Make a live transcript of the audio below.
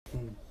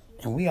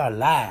And we are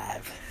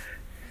live.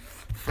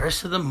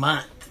 First of the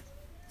month.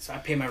 So I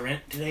paid my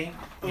rent today.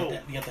 You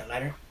got that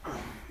lighter?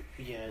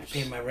 Yeah. I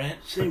paid my rent.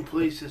 Same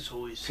place as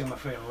always. Paid my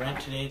freaking rent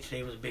today.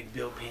 Today was a big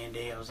bill paying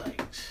day. I was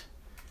like,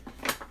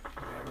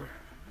 whatever.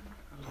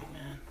 I was like,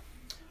 man.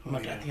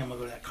 I think I'm going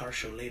to go to that car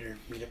show later.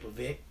 Meet up with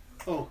Vic.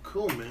 Oh,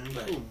 cool, man.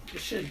 But cool. it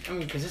should,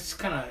 because it's a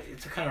kind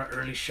of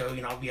early show.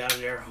 You know, I'll be out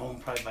of there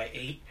home probably by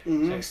 8.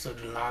 Mm-hmm. So I can still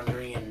do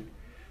laundry and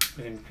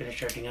we can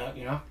finish everything up,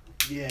 you know?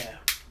 Yeah.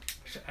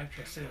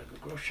 Actually, I still gotta go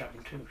grocery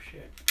shopping too.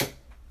 Shit.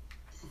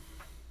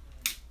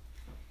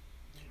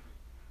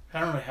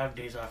 I don't really have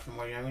days off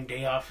anymore. You know what I mean?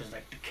 Day off is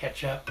like to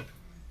catch up.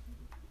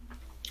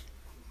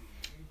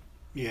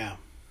 Yeah.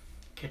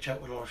 Catch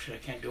up with all the shit I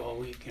can't do all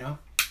week, you know?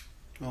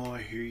 Oh,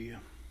 I hear you.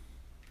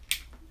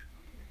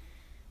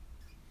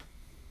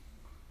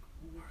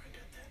 Alright,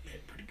 got that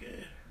lit pretty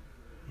good.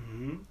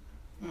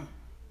 Mm-hmm.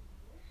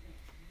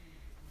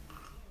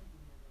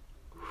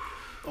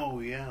 Oh,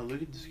 yeah.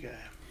 Look at this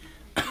guy.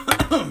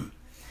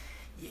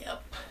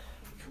 Yep.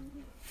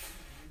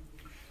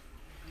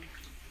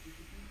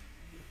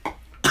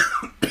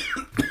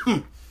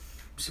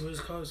 See what it's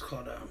called? It's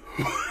called,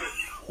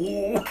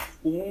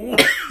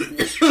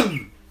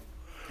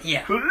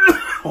 yeah.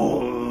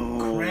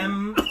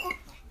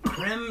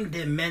 Creme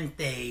de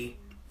menthe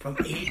from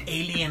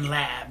Alien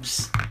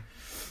Labs.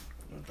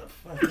 What the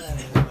fuck that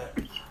is, but...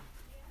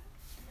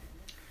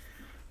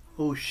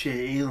 Oh, shit.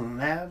 Alien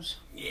Labs?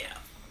 Yeah.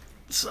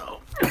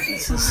 So,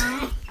 this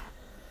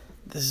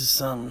is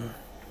some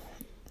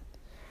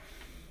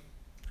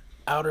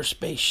outer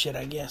space shit,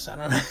 I guess. I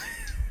don't know.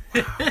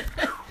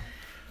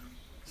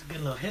 It's a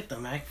good little hit, though,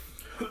 Mac.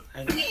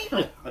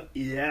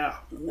 Yeah.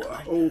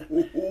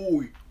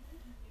 Oh.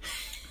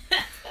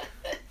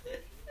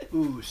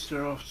 Ooh,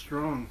 start off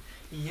strong.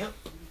 Yep.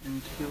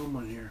 And kill him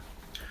on here.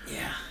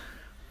 Yeah.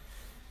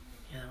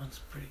 Yeah, that one's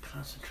pretty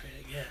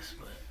concentrated, I guess,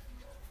 but...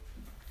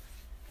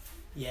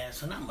 Yeah,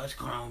 so not much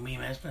going on with me,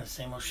 man. It's been the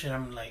same old shit.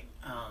 I'm like,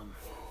 I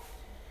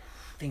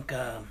think,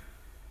 like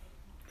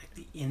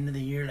the end of the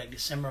year, like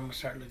December, I'm gonna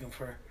start looking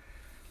for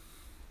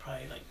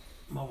probably like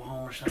mobile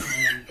home or something.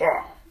 And then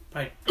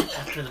probably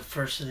after the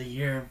first of the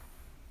year,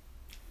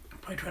 I'll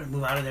probably try to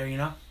move out of there, you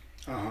know?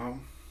 Uh-huh.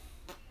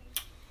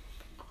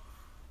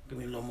 Give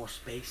me a little more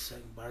space so I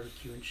can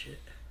barbecue and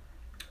shit.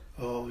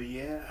 Oh,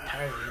 yeah. I'm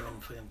tired of living in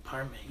a fucking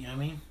apartment, you know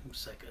what I mean? I'm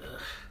just like,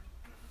 ugh.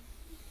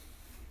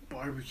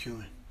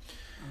 Barbecuing.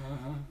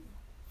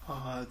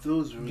 Uh-huh.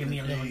 Those were the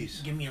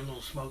days. Give me a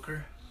little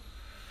smoker.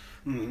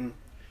 Mm-hmm.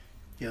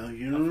 Yeah,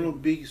 you're not a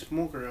big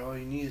smoker. All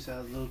you need is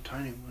that little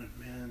tiny one,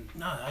 man.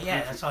 No,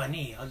 yeah, that's all I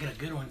need. I'll get a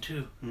good one,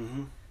 too.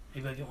 Mm-hmm.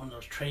 Maybe I'll get one of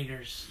those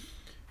Traegers.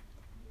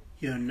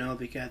 You know, now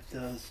they got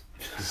those...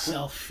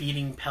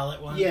 self-feeding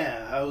pellet one.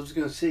 Yeah, I was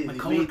going to say, My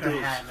coworker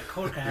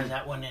has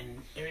that one,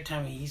 and every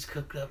time he's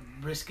cooked up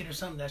brisket or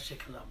something, that shit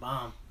comes out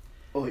bomb.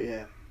 Oh,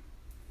 yeah.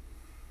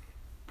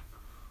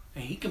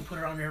 And he can put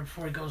it on there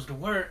before he goes to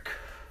work,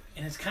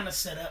 and it's kind of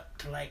set up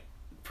to like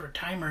for a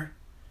timer,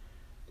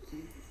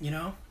 you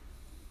know.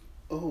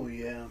 Oh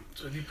yeah.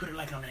 So if you put it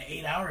like on an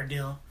 8-hour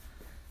deal,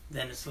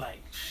 then it's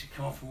like she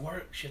come home from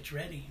work, shit's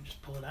ready, you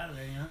just pull it out of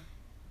there,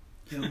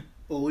 you know. You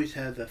always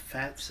have the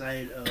fat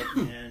side up,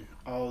 man.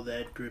 All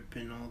that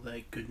dripping, all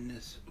that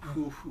goodness.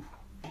 Ooh.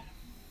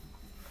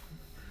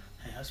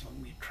 Hey, that's gonna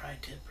be a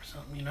tri-tip or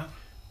something, you know.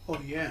 Oh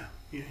yeah,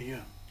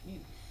 yeah.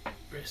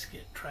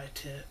 Brisket,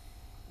 tri-tip.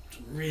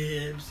 Some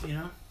ribs, you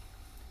know?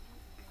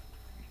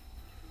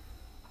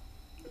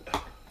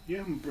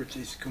 Yeah, my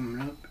birthday's coming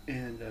up,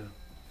 and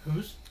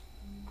Whose?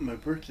 my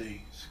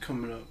birthday is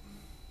coming up,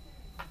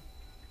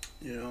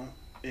 you know,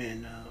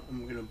 and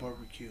I'm gonna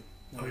barbecue.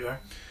 Oh, you are?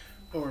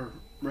 Or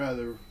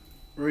rather,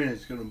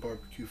 Rena's gonna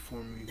barbecue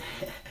for me.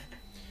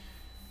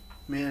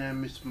 Man, I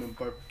miss my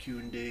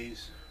barbecuing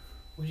days.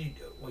 What do you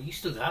do? Well, you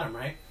still got them,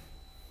 right?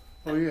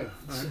 Oh yeah,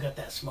 You still got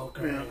that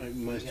smoker. yeah, like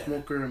my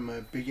smoker and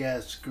my big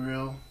ass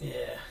grill.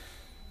 Yeah.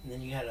 And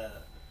then you had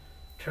a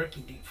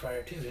turkey deep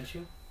fryer too, didn't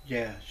you?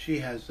 Yeah, she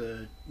has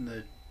the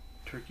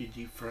turkey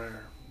deep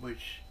fryer,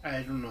 which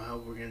I don't know how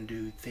we're gonna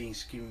do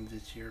Thanksgiving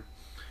this year.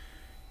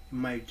 It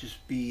might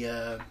just be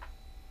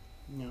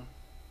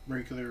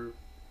regular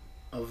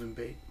oven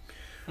bake.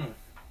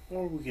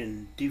 Or we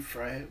can deep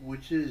fry it,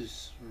 which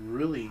is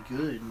really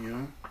good, you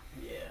know?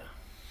 Yeah.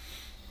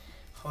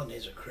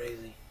 Holidays are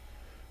crazy.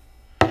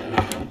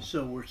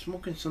 So we're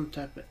smoking some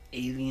type of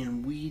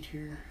alien weed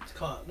here. It's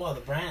called, well,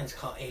 the brand's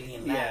called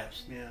Alien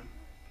Labs. Yeah.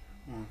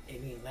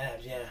 Alien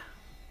Labs, yeah.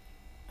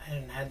 I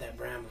hadn't had that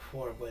brand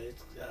before, but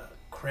it's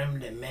creme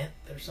de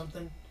menthe or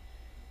something.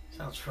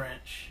 Sounds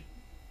French.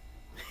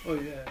 Oh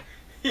yeah.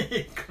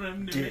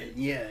 Creme de menthe.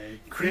 Yeah.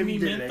 Creamy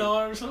menthol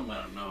or something?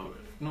 I don't know.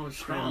 No, it's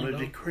strong Creme though.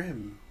 de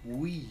creme.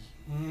 Oui.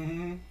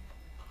 Mm-hmm.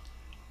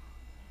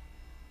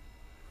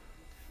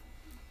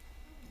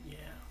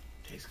 Yeah.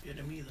 Tastes good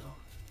to me though.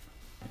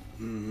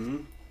 Mm-hmm.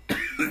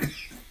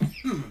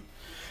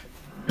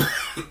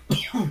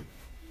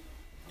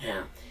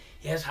 Yeah.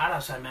 Yeah, it's hot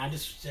outside, man. I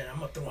just said I'm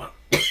gonna throw on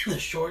the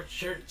short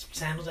shirt,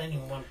 sandals. I didn't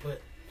even want to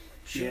put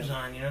shoes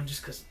on, you know,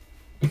 just because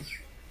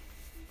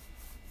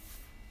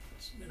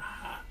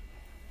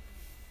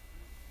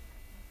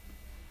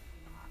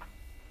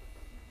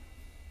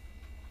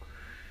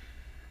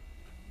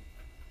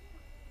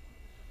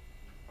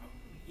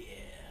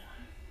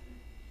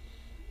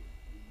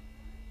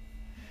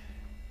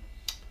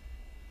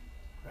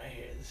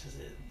this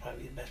is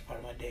probably the best part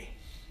of my day.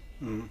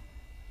 Mm.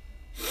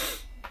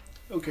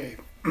 Okay.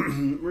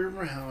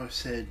 Remember how I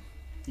said,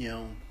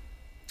 I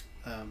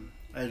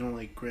don't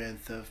like Grand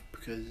Theft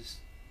because it's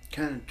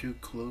kind of too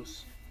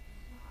close.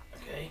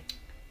 Okay.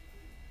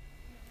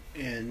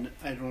 And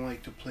I don't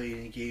like to play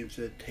any games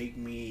that take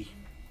me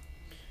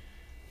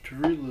to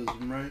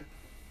realism, right?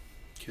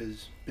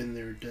 Because been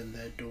there, done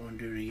that, don't want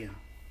to do it again.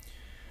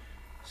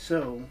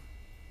 So,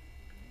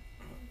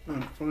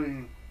 I'm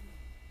playing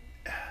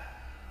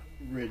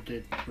Red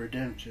Dead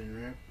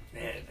Redemption, right?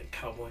 Yeah, the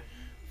cowboy.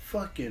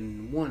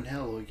 Fucking one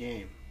hell of a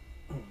game.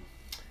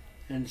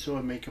 And so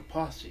I make a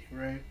posse,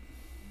 right?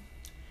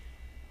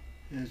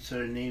 And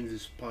so I named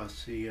this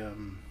posse, oh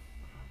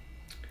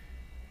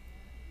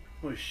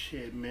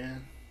shit,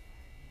 man.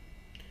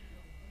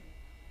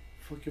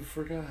 Fucking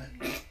forgot.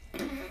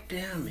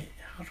 Damn it.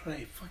 How did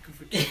I fucking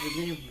forget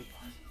the name of the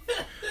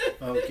posse?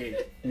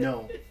 Okay,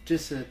 no.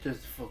 Just to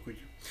fuck with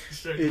you.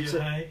 Start to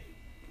get high?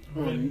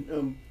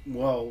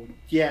 Well,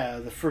 yeah,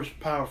 the first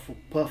powerful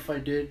puff I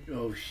did.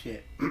 Oh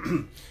shit.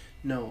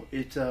 No,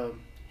 it's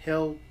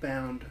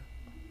Hellbound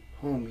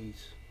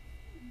Homies.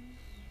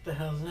 What the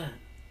hell's that?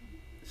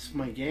 It's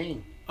my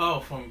gang. Oh,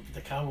 from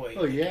the cowboy.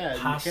 Oh yeah,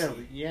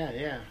 Posse.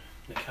 yeah.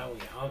 The cowboy.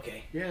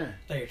 Okay. Yeah. I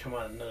thought you were talking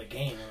about another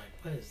game. I'm like,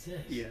 what is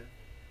this? Yeah.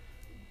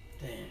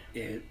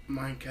 Damn.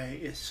 My guy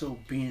is so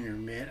beaner,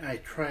 man. I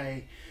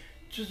try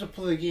just to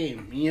play the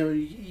game.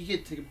 You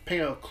get to pick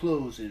out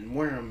clothes and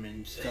wear them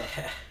and stuff.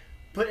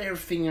 But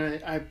everything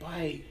I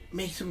buy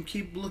makes him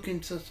keep looking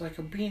just like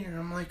a beaner.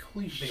 I'm like,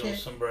 holy Big shit. old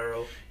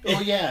sombrero.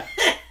 Oh yeah.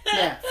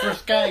 Yeah,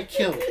 first guy I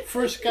kill.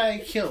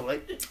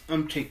 Like,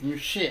 I'm taking your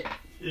shit.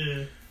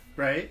 Yeah.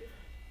 Right?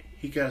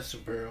 He got a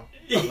sombrero.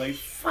 I'm like,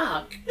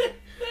 fuck.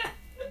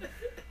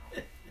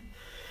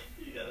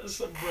 You got a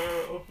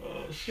sombrero.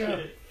 Oh shit.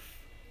 Yeah.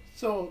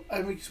 So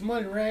I make some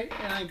money, right?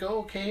 And I go,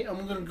 okay,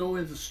 I'm gonna go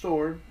into the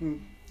store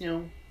and,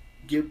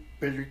 get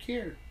better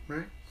gear,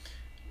 right?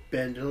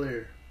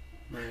 Bandolier,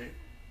 right?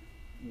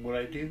 What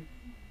I do?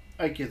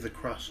 I get the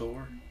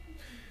crossover.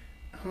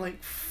 I'm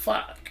like,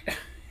 fuck.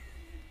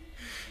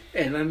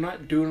 And I'm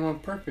not doing it on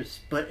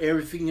purpose, but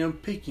everything I'm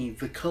picking,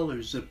 the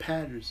colors, the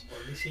patterns. Well,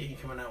 at least he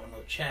ain't coming out with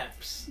no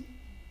chaps.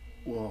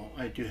 Well,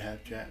 I do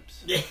have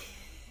chaps. They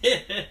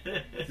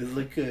They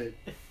look good.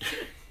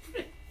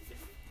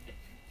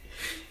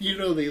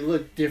 They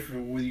look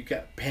different when you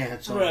got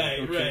pants on. Right.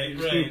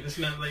 Okay? It's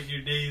not like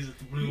your days at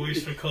the Blue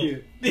Oyster Cult.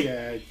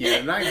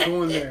 Yeah. Not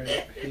going there.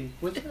 Hey,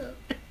 what's up?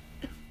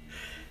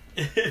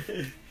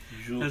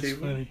 Usual That's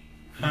table? funny.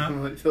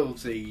 Huh? They'll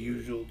say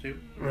usual table.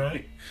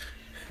 Right.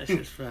 That's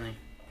just funny.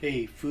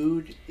 Hey,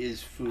 food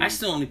is food. I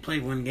still only play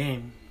one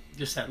game.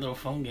 Just that little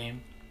phone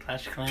game.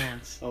 Clash of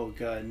Clans. Oh,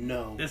 God,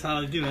 no. That's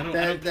all I do. I don't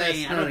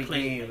That's not a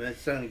play. game.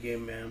 That's not a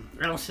game, man.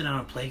 I don't sit down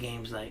and play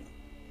games like...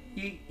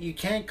 You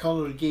can't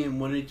call it a game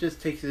when it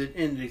just takes an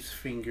index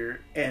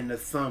finger and a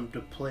thumb to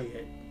play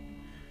it.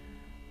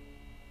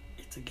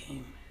 It's a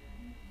game.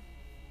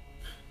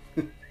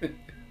 I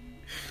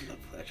love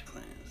Clash of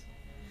Clans.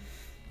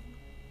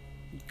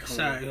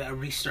 Sorry, I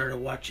restarted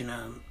watching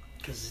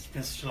because it's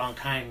been such a long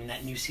time and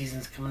that new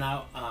season's coming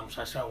out.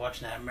 So I started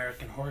watching that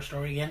American Horror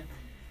Story again.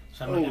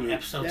 So I'm on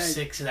episode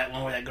 6 of that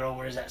one where that girl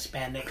wears that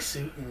spandex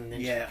suit and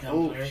then she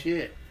becomes weird.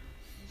 Shit.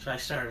 So I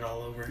started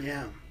all over.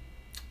 Yeah.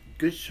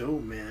 Good show,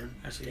 man.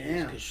 That's a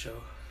good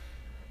show.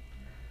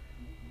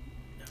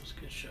 That was a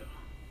good show.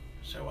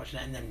 Started watching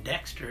that, and then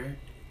Dexter.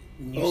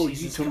 New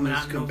season's coming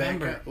out in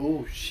November.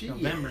 Oh shit!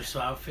 November, so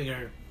I'll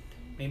figure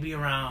maybe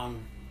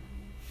around,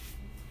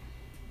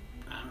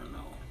 I don't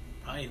know,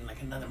 probably in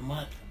like another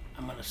month,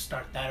 I'm gonna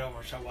start that over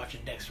and start watching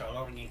Dexter all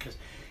over again because,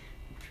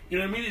 you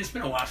know what I mean? It's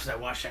been a while since I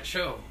watched that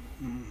show.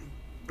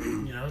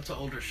 It's an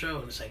older show,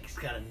 and it's like he's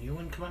got a new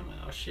one coming out. I'm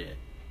like, oh shit.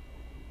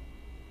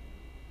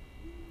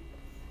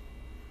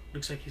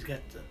 Looks like he's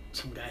got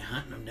some guy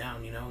hunting him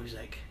down, He's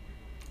like,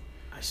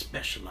 I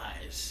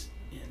specialize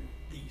in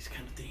these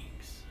kind of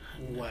things.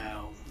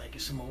 Wow. Like,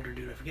 it's some older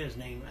dude. I forget his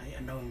name.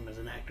 I know him as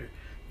an actor.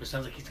 But it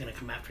sounds like he's going to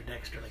come after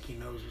Dexter. Like, he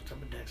knows what's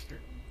up with Dexter.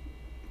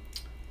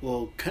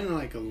 Well, kind of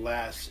like the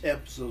last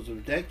episodes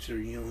of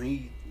Dexter,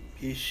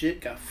 his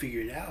shit got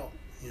figured out,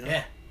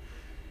 Yeah.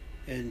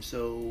 And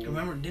so...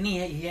 Remember, didn't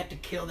he had to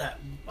kill that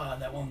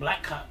one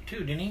black cop, too,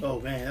 didn't he? Oh,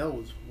 man, that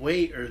was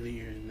way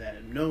earlier than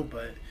that. No,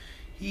 but...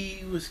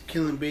 He was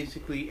killing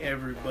basically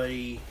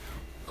everybody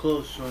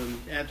close to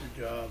him at the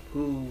job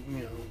who,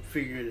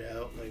 figured it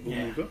out. Like, oh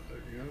my God,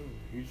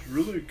 he's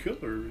really a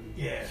killer.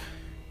 Yeah.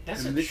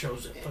 That's what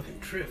show's a fucking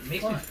trip. It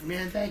makes me,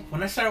 man,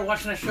 when I started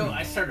watching that show,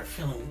 I started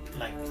feeling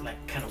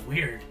like kind of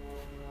weird.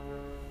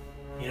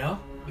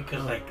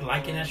 Because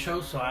liking that show,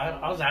 so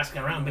I was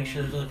asking around, make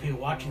sure there's other people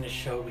watching this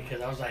show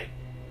because I was like,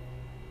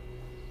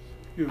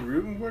 you're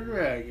rooting for the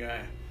bad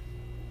guy.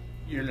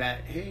 You're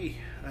like, hey,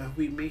 I hope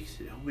he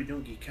makes it. I hope we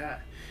don't get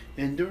caught.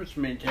 And there was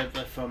many times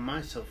I found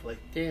myself like,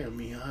 damn,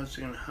 how's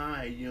he gonna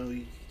hide?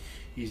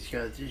 He's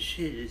got this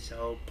shit. It's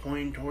all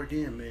pointing toward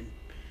him, and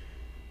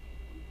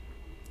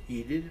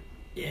he did it.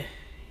 Yeah,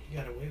 He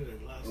got away with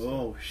it last time.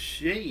 Oh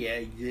shit! Yeah,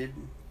 he did.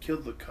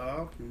 Killed the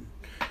cop and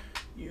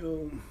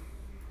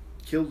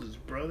killed his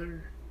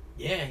brother.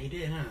 Yeah, he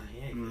did, huh?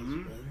 Yeah, he killed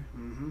his brother.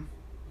 Mm-hmm.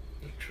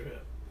 Good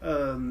trip.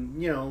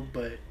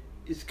 But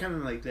it's kind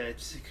of like that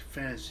sick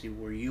fantasy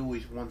where you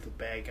always want the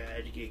bad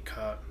guy to get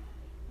caught.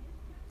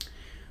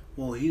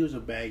 Well, he was a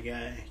bad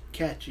guy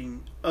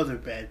catching other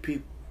bad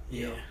people.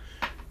 You know,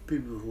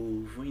 people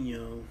who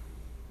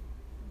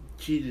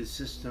cheated the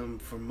system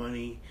for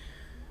money.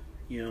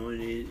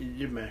 And it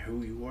didn't matter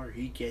who you were.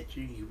 He'd get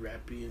you. He'd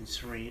wrap you in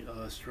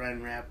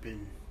saran wrap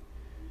and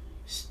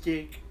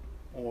stick,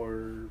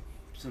 or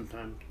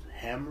sometimes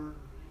hammer.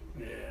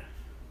 Yeah.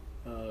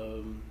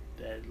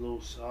 That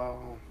little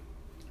saw.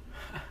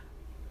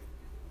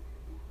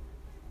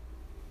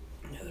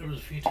 Yeah, there was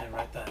a few times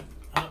I thought,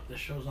 oh, the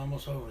show's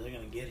almost over. They're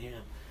gonna get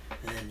him,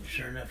 and then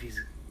sure enough,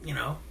 he's it's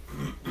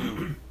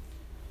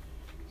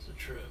a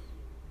trip.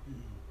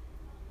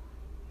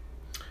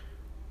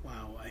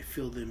 Wow, I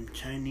feel them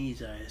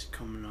Chinese eyes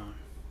coming on.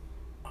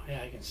 Oh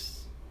yeah, I can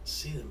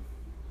see them.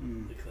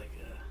 Look like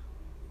a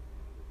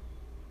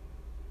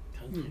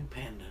Kung Fu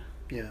Panda.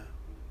 Yeah.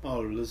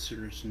 All our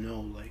listeners know,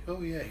 like,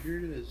 oh yeah, here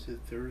it is.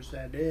 There's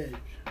that edge.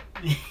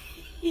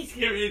 He's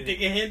getting ready to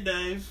take a head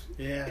dive.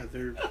 Yeah,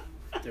 they're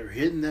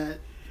hitting that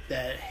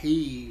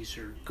haze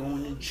or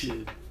going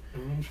into. The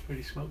room's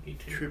pretty smoky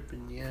too.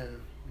 Tripping, yeah.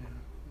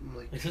 I'm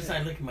like, since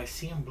I look, am I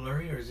seeing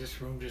blurry, or is this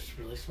room just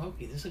really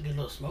smoky? This is a good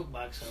little smoke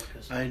box, though.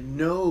 Cause I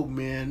know,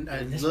 man.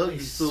 I love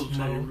this little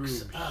tiny room.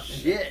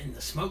 Shit, and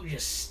the smoke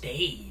just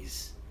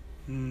stays.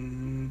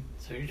 Mm-hmm.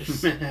 So you're just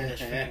sitting in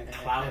this freaking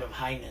cloud of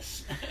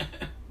highness.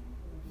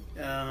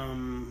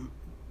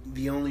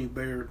 The only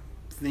better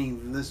thing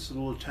than this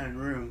little tiny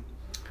room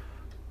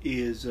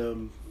is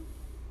a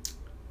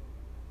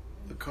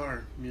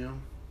car,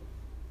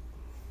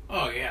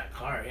 Oh yeah,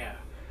 car, yeah.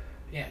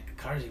 Yeah,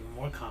 car's even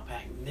more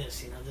compact than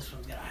this, This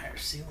one's got a higher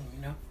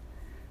ceiling,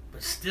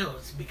 But still,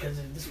 it's because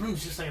this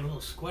room's just like a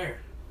little square.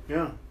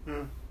 Yeah.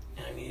 And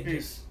I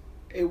mean,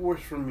 it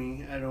works for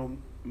me. I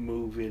don't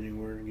move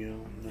anywhere,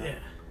 Yeah.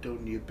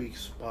 Don't need a big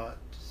spot.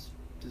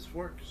 This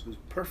works. It's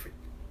perfect.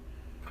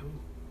 Cool.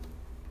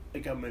 I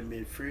got my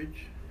mid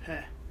fridge.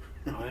 Ha.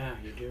 Oh yeah,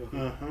 you do.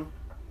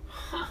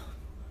 Huh.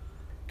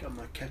 Got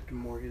my Captain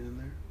Morgan in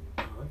there.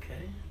 Oh,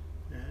 okay.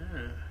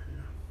 Yeah.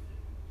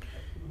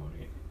 Captain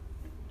Morgan.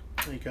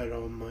 I got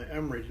all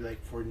I'm ready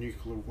for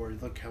nuclear war.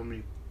 Look how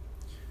many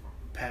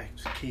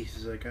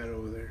cases I got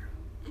over there.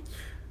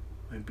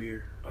 My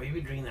beer. Oh, you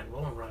be drinking that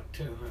Rolling Rock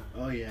too, huh?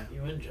 Oh yeah.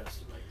 You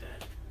ingest it like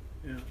that.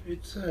 Yeah,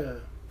 it's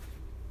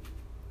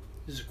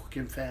quick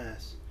and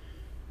fast.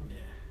 Yeah.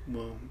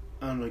 Well,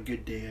 on a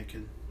good day I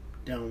can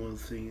down one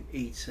thing in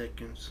 8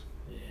 seconds.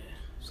 Yeah.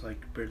 It's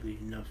like barely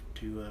enough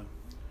to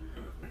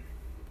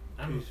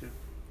I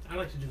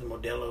like to do the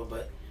Modelo,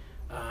 but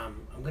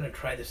I'm going to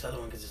try this other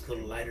one because it's a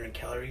little lighter in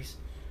calories.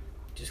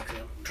 Just because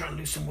I'm trying to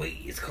lose some weight.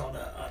 It's called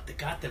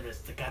Tecate, but it's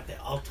Tecate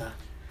Alta.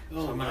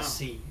 Oh, so I'm going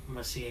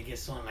to see. I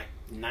guess, on like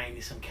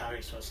 90 some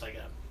calories. So it's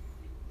like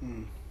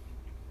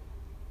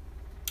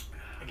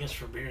I guess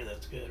for beer,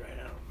 that's good right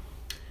now.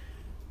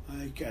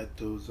 I got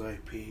those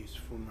IPAs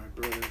for my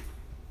brother.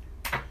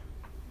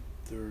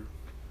 They're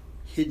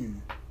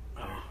hidden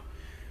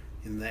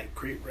in that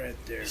crate right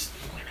there. Just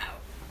went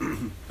out.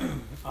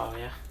 Oh,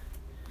 yeah.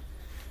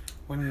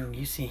 When did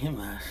you see him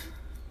last?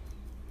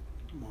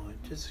 Oh,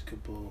 just a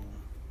couple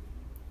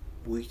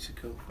weeks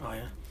ago. Oh,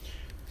 yeah?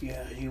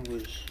 Yeah, he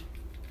was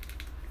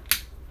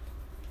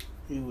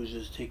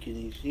just taking it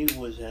easy. He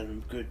was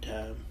having a good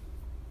time.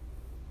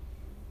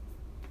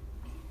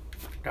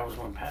 That was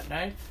when Pat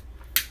died?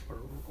 Or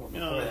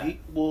No, that?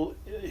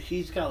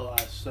 He's got a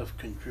lot of stuff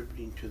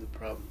contributing to the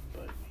problem,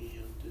 but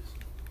just.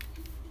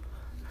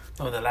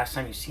 Oh, the last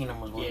time you seen him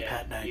was when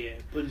Pat died. Yeah,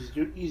 but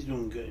he's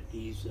doing good.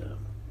 He's Well,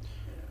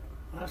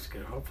 that's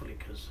good. Hopefully,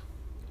 because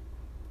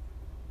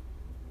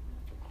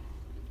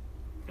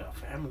got a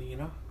family,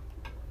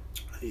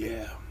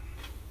 Yeah.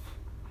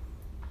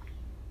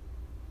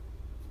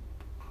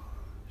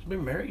 He's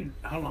been married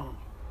how long?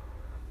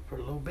 For a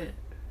little bit.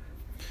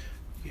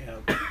 Yeah.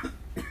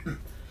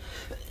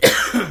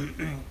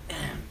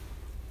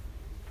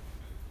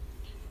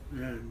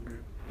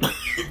 And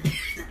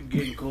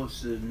getting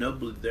close to the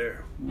nublet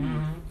there.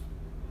 Mm-hmm.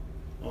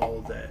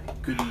 All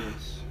that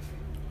goodness.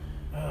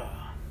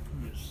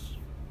 I'm just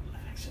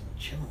relaxing and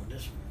chilling with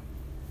this one.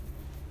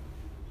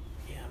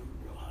 Yeah, I'm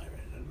real high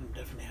right now. I'm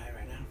definitely high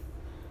right now.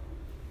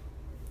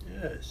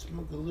 Yeah,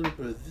 smoke a little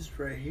bit of this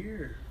right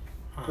here.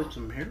 Put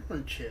some hair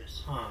on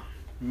chest.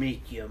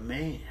 Make you a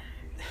man.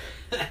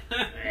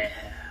 Yeah.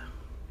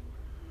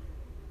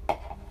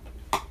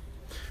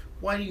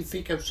 Why do you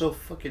think I'm so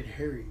fucking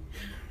hairy?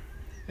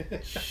 I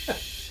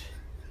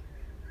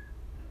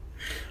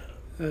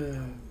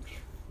don't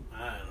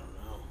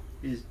know.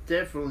 It's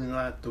definitely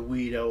not the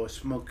weed I was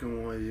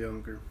smoking when I was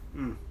younger.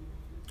 Oh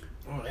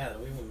yeah, the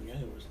weed when we were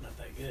younger was not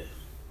that good.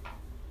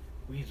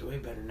 Weed's way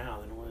better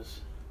now than it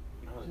was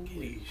when I was a kid.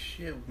 Holy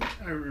shit.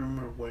 I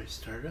remember when I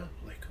started up,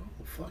 like, oh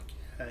fuck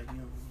yeah,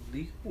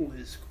 legal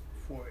is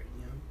for it,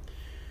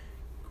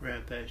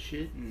 grab that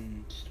shit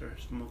and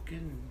start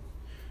smoking.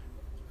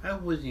 I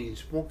wasn't even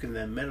smoking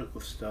that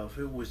medical stuff.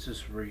 It was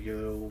just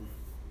regular old,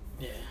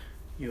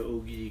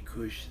 OGD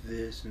Kush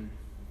this and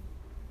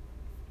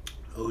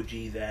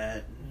OG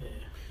that. Yeah.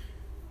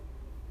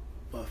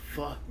 But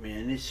fuck,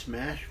 man, it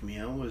smashed me.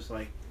 I was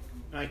like,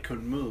 I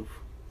couldn't move.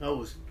 I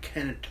was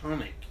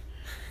catatonic.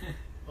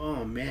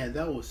 Oh man,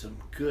 that was some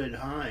good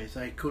highs.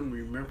 I couldn't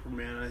remember,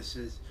 man. I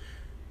says,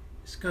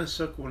 it's gonna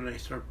suck when I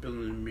start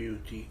building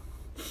immunity.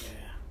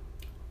 Yeah.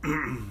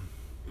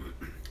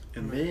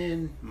 And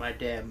then my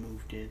dad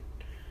moved in.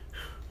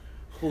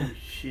 Holy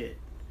shit.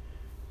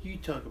 You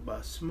talk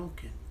about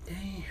smoking.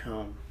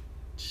 Damn.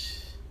 You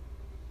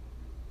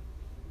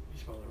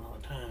smoking all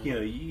the time. You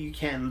know, you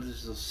can't let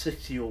this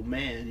 60-year-old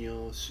man,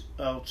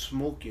 out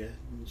smoke you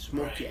and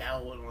smoke you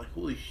out. And I'm like,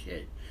 holy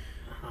shit.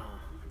 Uh-huh.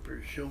 I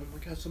better show him I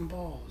got some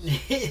balls.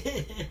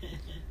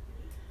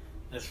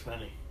 That's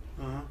funny.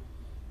 Uh-huh.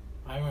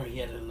 I remember he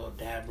had a little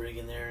dab rig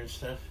in there and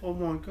stuff. Oh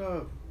my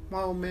god.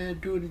 My old man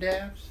doing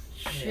dabs?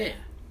 Shit.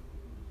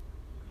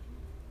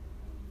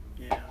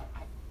 Yeah.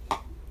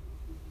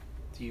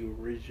 The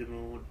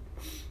original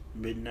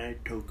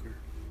Midnight Toker.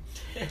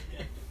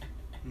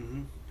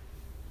 Mm-hmm.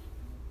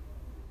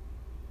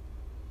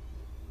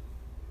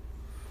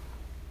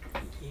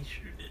 He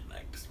sure did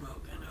like to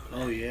smoke, I know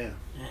that. Oh yeah.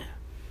 Yeah.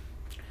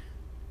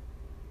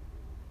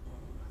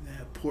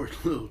 That poor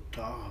little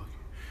dog.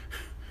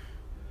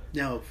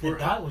 Now, The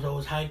dog was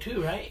always high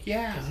too, right?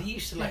 Yeah. Because he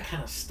used to like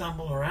kind of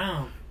stumble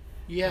around.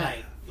 yeah.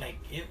 Like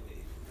you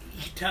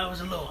could tell it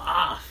was a little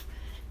off.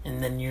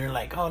 And then you're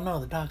like, oh no,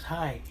 the dog's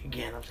high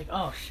again. I was like,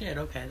 oh shit,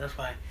 okay, that's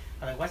why.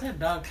 I'm like, why's that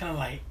dog kind of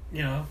like,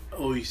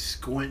 Oh, he's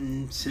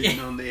squinting, sitting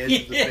on the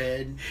edge of the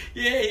bed.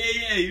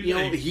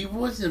 Yeah. He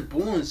wasn't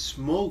blowing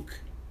smoke.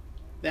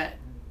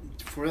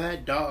 For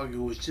that dog,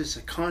 it was just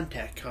a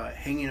contact cut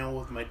hanging out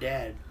with my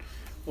dad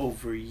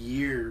over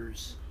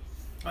years.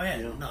 Oh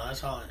yeah, no,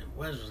 that's all it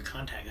was a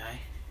contact guy.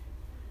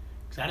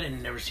 Cause I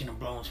never seen him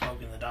blowing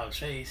smoke in the dog's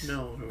face.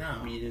 No.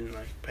 He didn't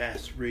like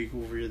pass the rig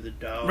over to the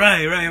dog.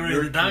 Right.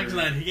 The dog's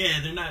like,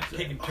 they're not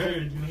taking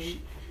turns.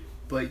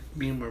 But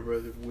me and my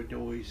brother would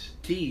always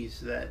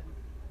tease that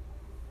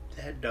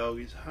dog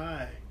is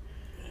high,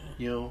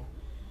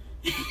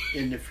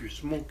 And if you're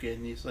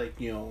smoking, it's like,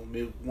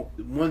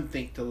 one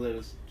thing to let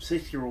a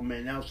 6-year-old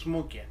man out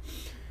smoke you,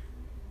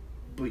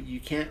 but you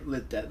can't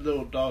let that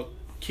little dog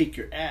kick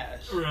your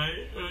ass.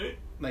 Right.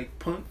 Like,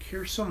 punk,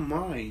 here's some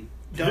mine.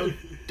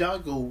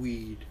 Doggo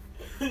weed.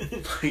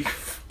 Like,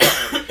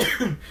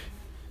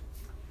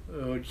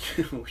 oh,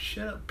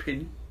 shut up,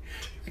 Penny.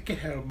 I can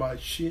handle my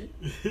shit.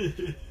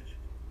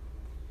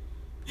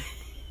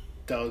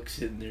 Dog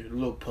sitting there,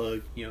 little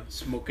pug,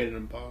 smoking in a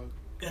bog.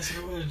 That's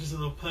what it was, just a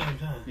little pug,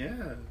 huh?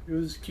 Yeah, it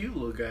was a cute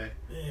little guy.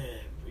 Yeah,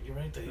 but you're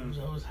right though, he was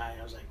always high.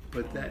 I was like,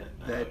 but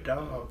that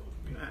dog,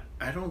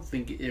 I don't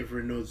think it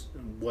ever knows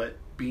what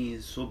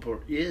being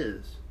sober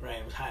is. Right,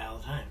 it was high all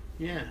the time.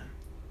 Yeah.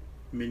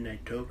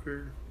 Midnight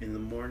Toker in the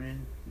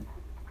morning.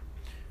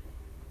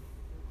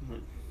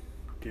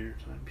 Dinner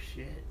time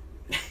shit.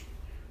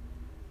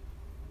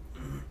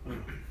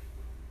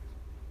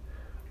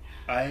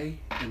 I,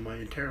 in my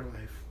entire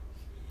life,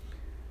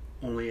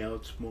 only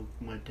outsmoked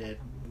my dad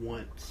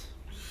once.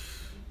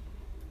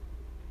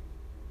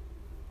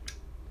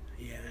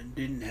 Yeah, and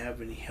didn't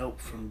have any help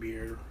from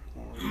beer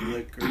or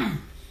liquor.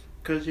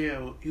 Because,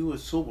 he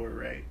was sober,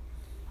 right?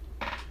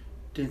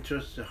 Didn't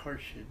trust the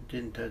hard shit.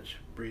 Didn't touch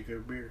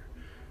regular beer.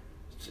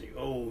 Say,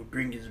 oh,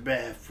 drink is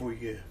bad for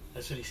you.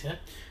 That's what he said?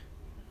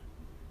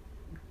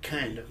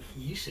 Kind of.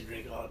 He used to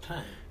drink all the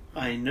time.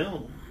 I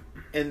know.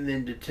 And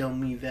then to tell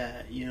me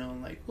that,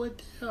 like, what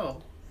the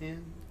hell?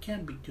 Man,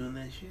 can't be doing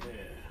that shit.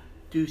 Yeah.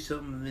 Do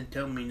something and then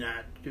tell me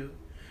not to do it.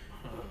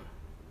 Huh.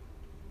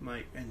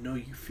 Like, I know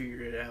you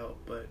figure it out,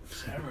 but...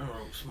 I remember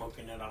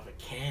smoking that off of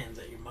cans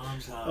at your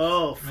mom's house.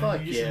 Oh,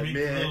 fuck yeah,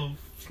 man.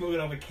 Smoke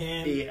it off a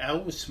can. Yeah, I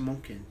was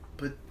smoking,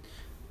 but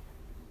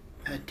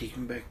I'd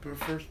taken back my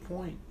first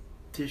point.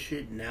 This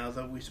shit, now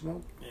that we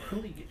smoke,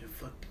 really get it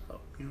fucked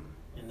up,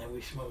 And then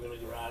we smoked in the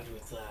garage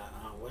with,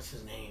 what's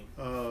his name?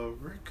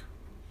 Rick.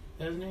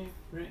 That his name?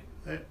 Rick?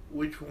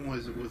 Which one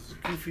was it? Was it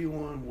a goofy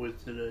one?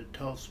 Was it a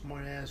tall,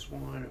 smart-ass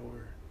one,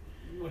 or...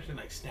 It wasn't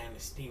like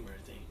stainless steamer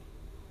thing.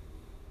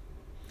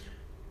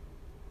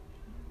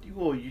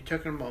 Oh, you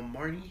talking about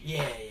Marty?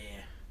 Yeah.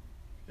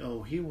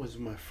 Oh, he was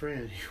my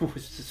friend. He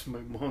was just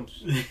my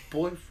mom's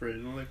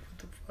boyfriend. I'm like, what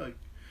the fuck?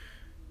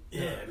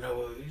 Yeah,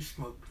 no, we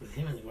smoked with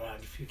him in the garage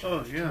a few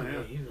times. Oh,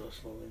 yeah. He was all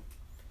smoking.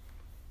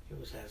 He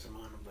always had some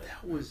on him, but...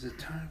 That was the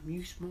time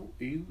you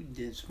smoked. You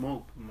didn't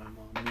smoke with my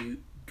mom. You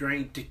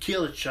drank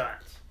tequila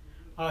shots.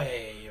 Oh,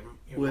 yeah.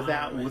 Your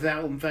without mom,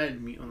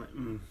 inviting me. I'm like,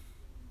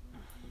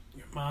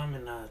 Your mom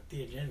and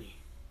Thea Jenny.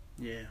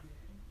 Yeah.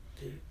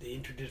 They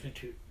introduced me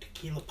to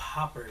tequila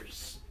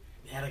poppers.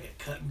 They had like a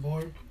cutting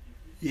board.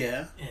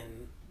 Yeah.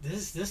 And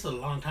this is a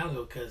long time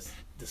ago because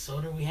the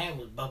soda we had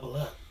was Bubble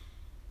Up.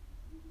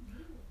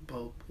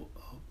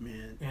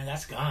 man. Man,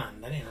 that's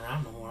gone. That ain't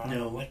around no more. I don't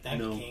know what that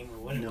became or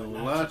what it was.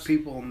 A lot of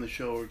people on the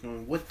show are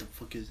going, what the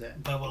fuck is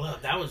that? Bubble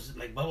Up. That was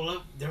like Bubble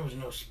Up. There was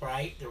no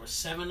Sprite. There was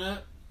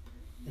 7-Up.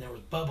 And there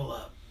was Bubble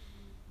Up.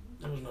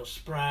 There was no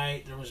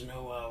Sprite. There was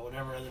no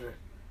whatever other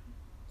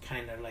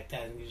kind of like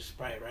that. And you just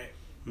Sprite, right?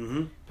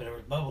 Mm-hmm. But it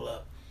was Bubble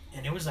Up.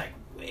 And it was like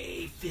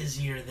way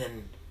fizzier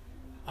than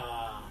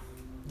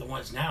the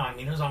ones now. I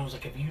mean, it was almost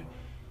like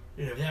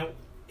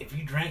if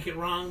you drank it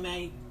wrong,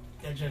 man,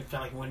 that just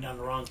felt like it went down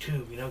the wrong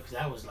tube, you know, because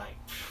that was like,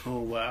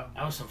 oh wow,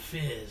 that was some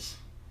fizz.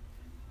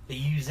 They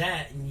use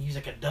that, and you use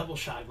like a double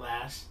shot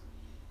glass,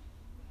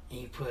 and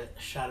you put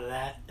a shot of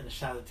that and a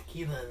shot of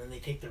tequila, and then they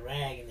take the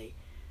rag and they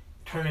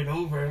turn it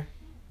over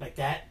like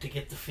that to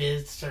get the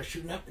fizz to start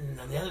shooting up, and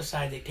on the other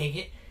side they take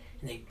it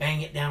and they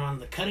bang it down on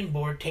the cutting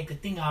board, take the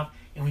thing off,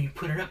 and when you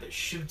put it up, it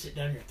shoots it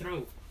down your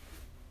throat.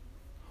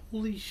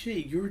 Holy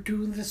shit, you were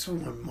doing this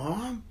with my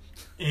mom?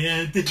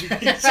 Yeah,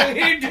 so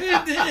you're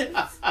doing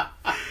this.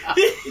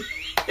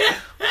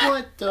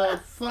 What the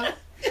fuck?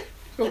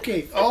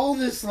 Okay, all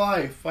this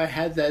life I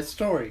had that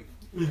story,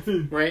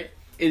 right?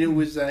 And it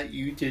was that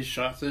you did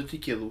shots of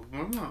tequila with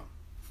my mom.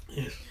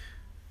 Yes.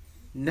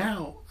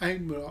 Now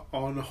I'm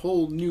on a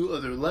whole new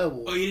other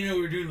level. Oh, you didn't know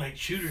we were doing like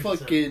shooters?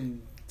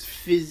 Fucking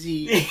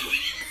fizzy,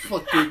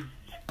 fucking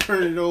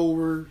turn it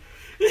over.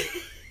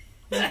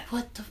 Like,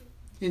 what the?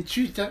 And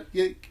shoot that?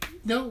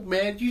 No,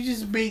 man, you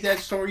just made that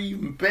story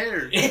even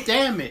better.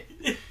 Damn it.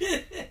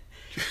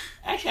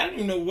 Actually, I don't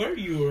even know where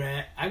you were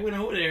at. I went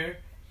over there,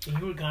 and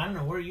you were gone. I don't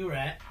know where you were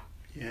at.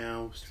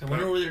 Yeah, I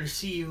went over there to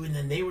see you, and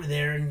then they were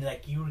there, and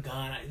like you were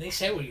gone. They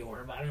said where you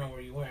were, but I don't know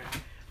where you were.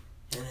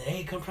 And then,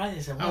 hey, come try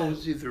this. I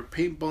was either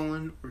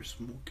paintballing or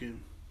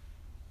smoking.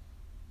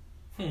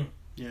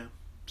 Yeah,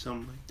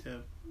 something like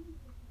that.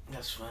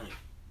 That's funny.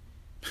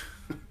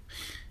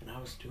 And I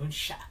was doing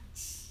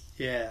shots.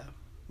 Yeah,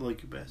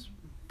 lucky best.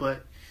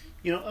 But,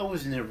 you know, I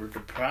was never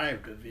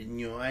deprived of it.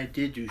 You know, I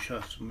did do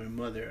shots with my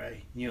mother.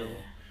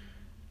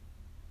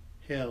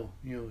 Hell,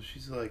 you know,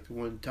 she's like the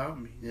one who taught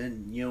me.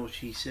 Then, you know,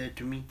 she said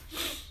to me,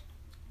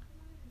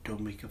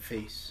 don't make a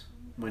face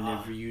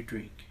whenever you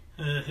drink.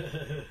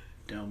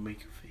 Don't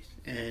make a face.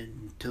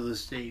 And to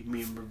this day,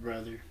 me and my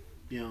brother,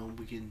 you know,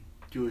 we can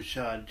do a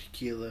shot of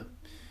tequila.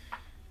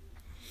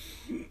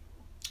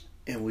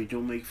 And we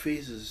don't make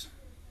faces.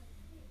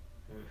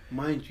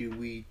 Mind you,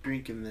 we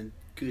drinking the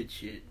good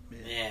shit,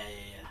 man. Yeah.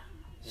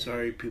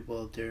 Sorry, people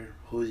out there.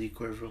 Jose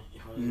Cuervo.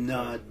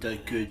 Not the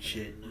good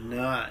shit.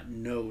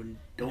 Don't.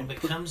 If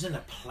it comes in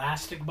a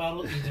plastic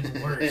bottle,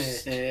 even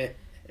worse. You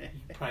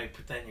probably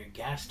put that in your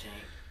gas tank.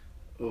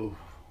 Oh,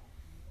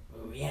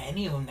 yeah,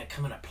 any of them that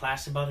come in a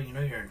plastic bottle, you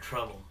know you're in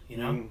trouble, you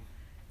know?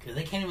 Because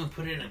they can't even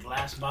put it in a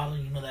glass bottle,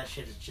 you know that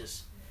shit is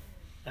just,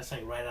 that's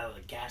like right out of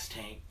the gas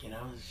tank, you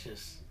know? It's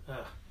just,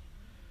 ugh.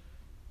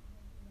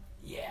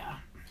 Yeah.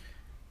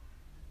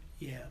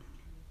 Yeah.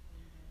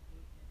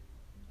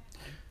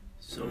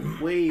 So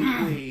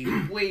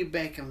way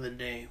back in the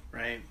day,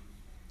 right?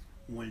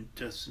 When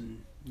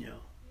Justin, you know,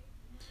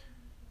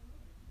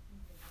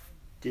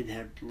 didn't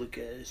have to look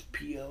at his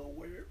PO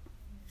where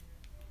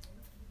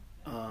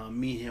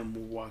me and him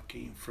were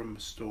walking from a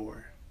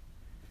store.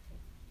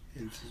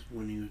 And this is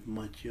when he was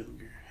much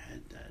younger.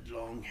 Had that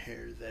long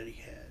hair that he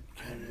had.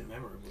 I don't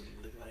remember what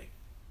he looked like.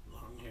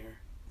 Long hair.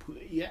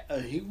 Yeah,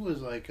 he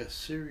was like a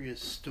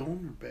serious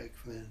stoner back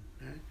then,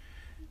 right?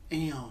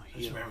 And, you know, I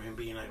just remember him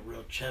being like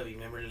real chubby.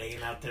 Remember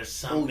laying out there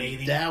sunbathing?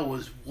 sunbathing? That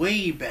was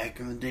way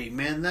back in the day,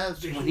 man.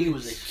 That's when he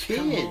was a kid.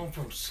 Come home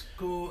from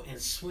school and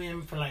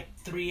swim for like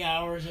 3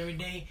 hours every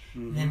day.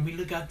 And then we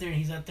look out there and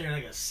he's out there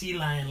like a sea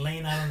lion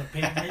laying out on the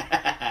pavement,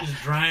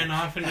 just drying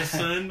off in the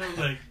sun. I was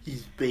like,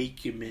 he's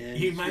baking, man.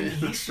 He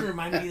used to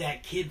remind me of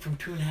that kid from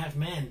 2.5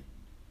 Men.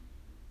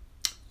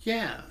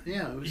 Yeah. He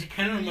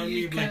kind of reminded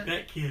me of like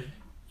that kid.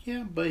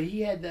 Yeah, but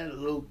he had that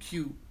little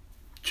cute,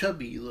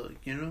 chubby look,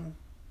 you know?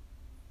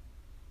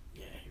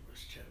 Yeah, he was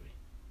chubby.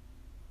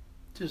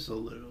 Just a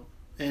little.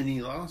 And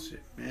he lost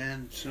it,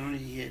 man. As soon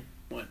as he hit,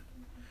 what?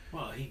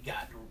 Well, he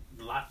got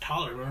a lot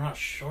taller. Remember how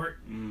short?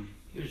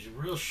 He was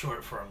real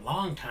short for a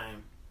long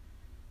time.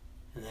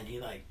 And then he,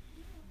 like,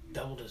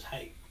 doubled his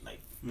height.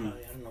 Like,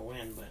 probably, I don't know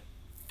when, but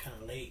kind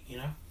of late, you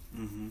know?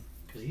 Mm-hmm.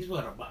 Because he's,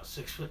 what, about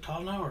 6 foot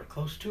tall now or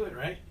close to it,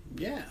 right?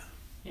 Yeah.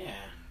 Yeah.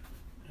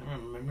 I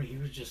remember he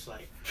was just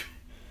like...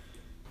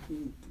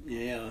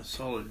 Yeah,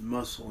 solid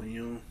muscle,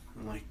 you know?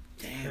 I'm like,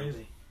 damn.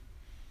 Crazy.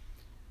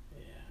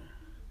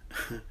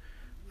 Yeah.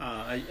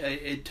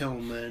 I tell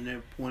him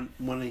that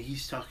when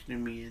he's talking to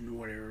me and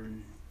whatever,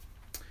 and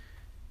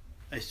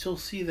I still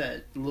see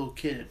that little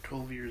kid at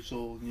 12 years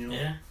old, you know?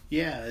 Yeah?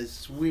 Yeah,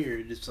 it's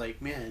weird. It's like,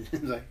 man,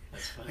 it's like,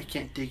 That's funny. I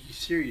can't take you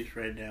serious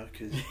right now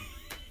because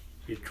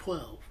you're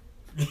 12.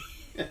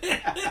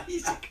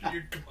 He's like,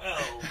 you're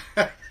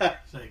 12.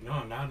 It's like, no,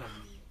 I'm not. I'm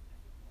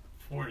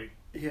 40.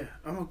 Yeah,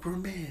 I'm a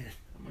grown man.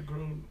 I'm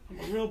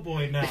a real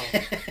boy now.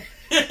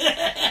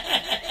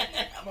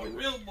 I'm a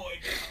real boy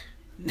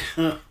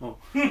now. No.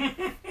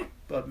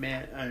 But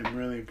man, I'm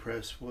really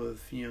impressed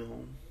with, you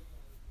know,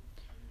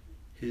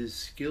 his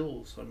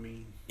skills. I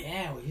mean,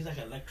 yeah, well, he's like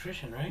an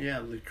electrician, right? yeah,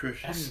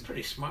 electrician. That's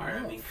pretty smart.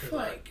 Oh, I mean, 'cause, fuck,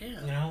 like, yeah.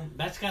 you know,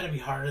 that's got to be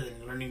harder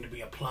than learning to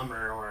be a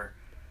plumber or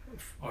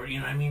you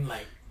know what I mean,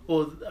 like.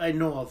 Well, I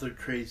know other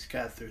trades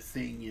got their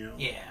thing, you know.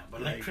 Yeah,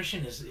 but like,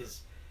 electrician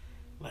is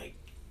like,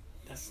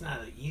 that's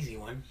not an easy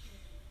one.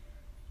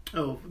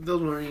 Oh, they're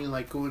learning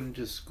like going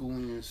into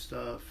schooling and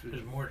stuff.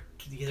 There's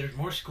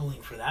more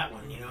schooling for that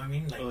one. You know what I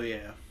mean? Like, Oh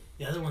yeah.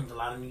 the other ones, a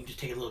lot of them you just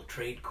take a little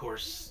trade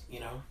course.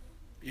 You know.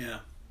 Yeah.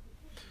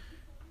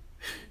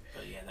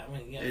 But yeah, that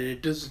one. Yeah. And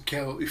it doesn't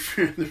count if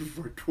you're there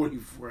for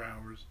 24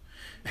 hours.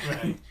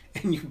 Right.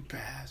 And you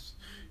pass,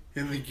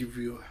 and they give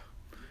you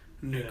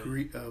an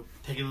degree of.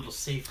 Take a little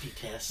safety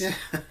test. Yeah.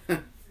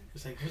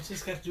 It's like, what's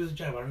this got to do with the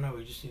job? I don't know.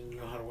 We just need to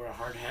know how to wear a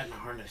hard hat and a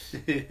harness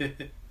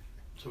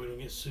so we don't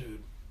get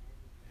sued.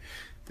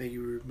 Thank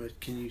you very much.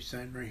 Can you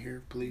sign right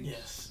here, please?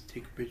 Yes.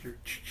 Take a picture.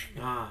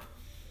 Ah.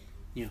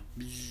 Yeah.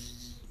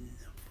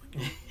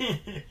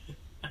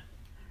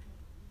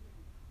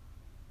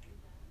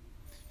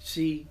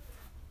 See,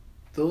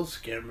 those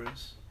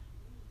cameras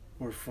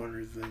were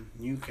funner than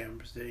new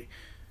cameras today,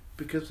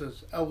 because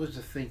I was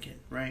thinking,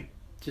 right?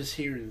 Just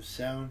hearing the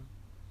sound.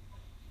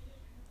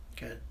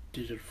 Got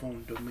digital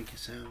phone, don't make a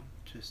sound.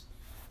 Just,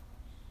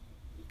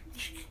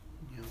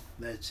 you know,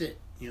 that's it.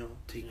 You know,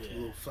 take the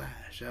little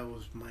flash. That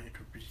was my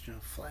interpretation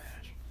of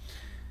flash.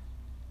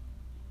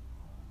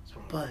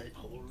 But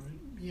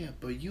yeah,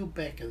 but you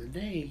back in the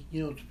day,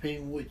 you know,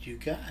 depending on what you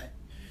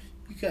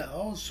got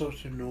all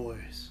sorts of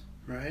noise,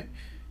 right?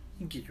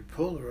 You get your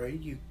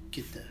Polaroid, you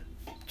get the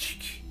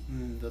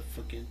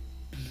fucking,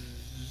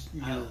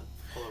 you know.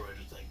 Polaroid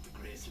was like the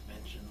greatest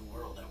invention in the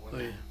world at one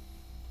time.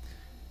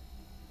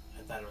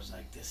 I thought it was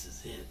like, this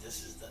is it.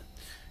 This is the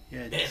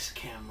best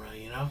camera,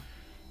 you know?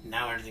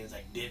 Now everything's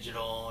like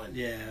digital and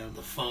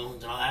the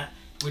phones and all that.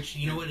 Which,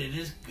 you know what, it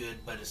is good,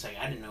 but it's like,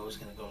 I didn't know it was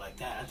going to go like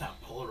that. I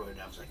thought Polaroid,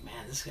 I was like,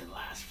 man, this is going to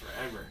last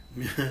forever.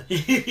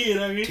 You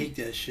know what I mean? Take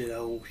that shit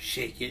out,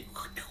 shake it.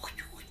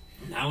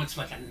 Now it's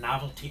like a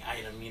novelty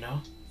item, you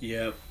know?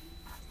 Yep.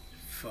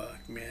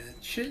 Fuck, man.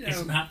 Shit.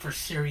 It's not for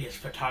serious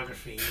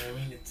photography, you know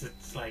what I mean?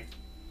 It's like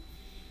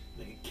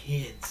a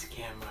kid's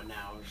camera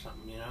now or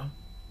something, you know?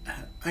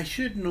 I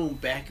should know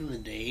back in the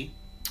day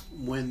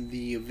when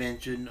the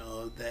invention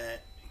of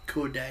that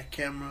Kodak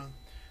camera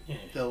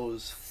that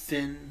was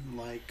thin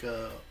like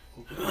a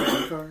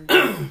credit card.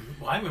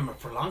 Well, I remember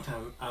for a long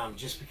time,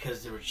 just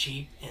because they were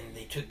cheap and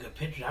they took good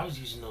pictures, I was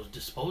using those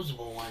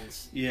disposable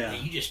ones. Yeah.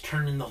 That you just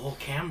turn in the whole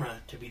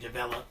camera to be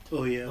developed.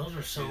 Oh yeah.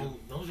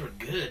 Those were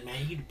good,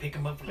 man. You could pick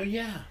them up for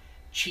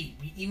cheap.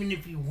 Even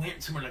if you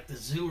went somewhere like the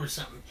zoo or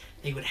something,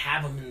 they would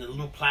have them in the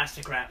little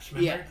plastic wraps,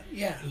 remember?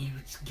 Yeah. And you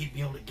would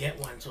be able to get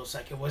one, so it's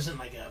like, it wasn't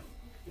like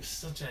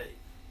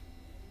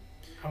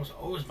I was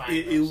always buying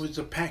it was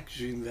a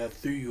packaging that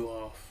threw you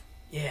off.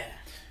 Yeah.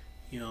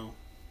 You know.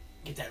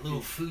 Get that little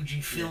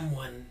Fujifilm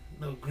one,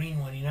 little green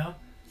one, you know?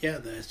 Yeah,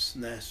 that's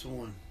the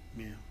one.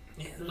 Yeah.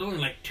 Yeah, there was only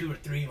like 2 or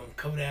 3 of them.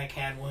 Kodak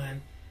had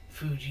one,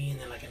 Fuji, and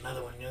then like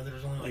another one. You know, there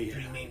was only like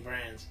 3 main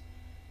brands.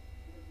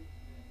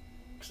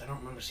 Because I don't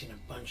remember seeing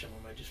a bunch of them.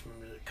 I just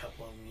remember a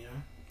couple of them, you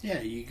know? Yeah,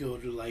 you go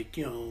to like,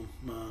 you know,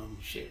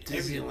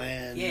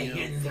 Disneyland. Yeah, you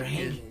know, and they're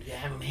hanging. You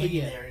have them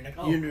hanging there. And like,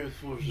 oh,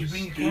 did you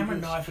bring your camera?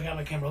 No, I forgot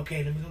my camera.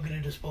 Okay, let me go get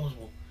a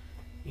disposable.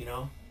 You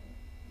know?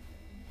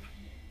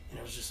 And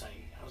it was just like,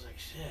 I was like,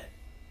 shit.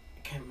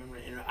 I can't remember.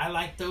 And I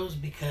like those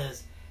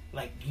because,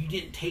 like, you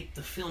didn't take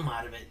the film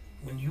out of it.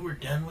 When you were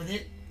done with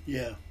it,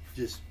 you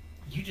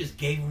just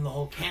gave them the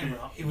whole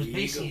camera. It was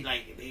basically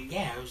like,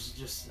 it was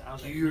just, I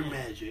was like, your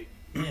magic.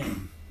 Yeah.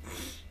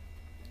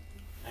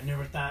 I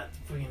never thought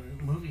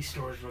freaking movie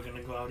stores were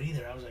gonna go out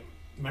either. I was like,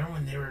 remember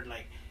when they were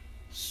like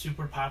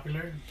super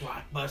popular,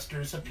 Blockbuster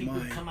and stuff? People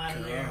would come out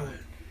of there.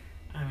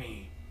 I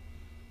mean,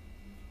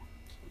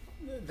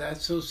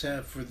 that's so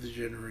sad for the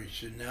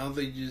generation. Now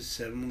they just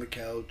sit on the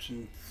couch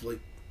and flick.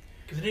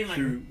 Because it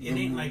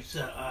ain't like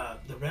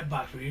the Red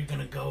Box where you're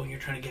gonna go and you're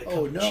trying to get a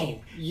couple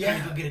trying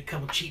to go get a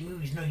couple cheap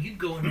movies. No, you'd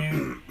go in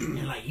there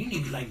and like you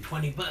needed like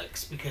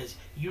 $20 because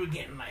you were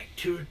getting like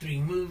 2 or 3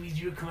 movies.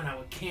 You were coming out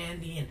with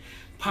candy and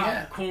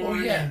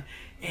popcorn.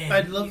 And I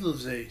love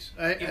those days.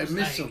 I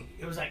miss them.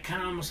 It was like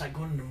kind of almost like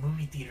going to the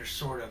movie theater,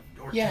 sort of,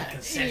 or to a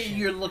concession.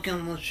 You're looking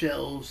on the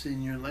shelves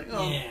and you're like,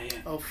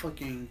 oh,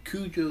 fucking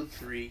Cujo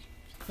 3.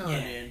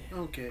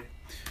 Okay.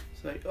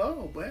 It's like,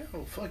 oh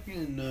wow,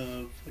 fucking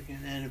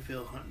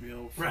Annabelle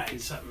Hunting,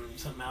 right?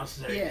 Something else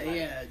is there.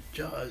 Yeah,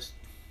 Jaws.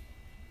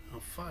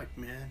 Oh fuck,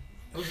 man.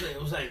 It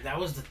was like that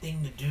was the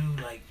thing to do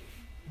like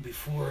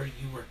before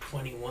you were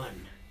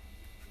 21.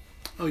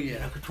 Oh yeah. You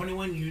know, 'cause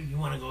 21, you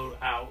want to go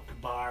out to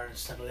bar and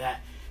stuff like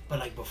that. But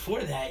like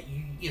before that,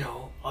 you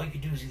know, all you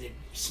could do is either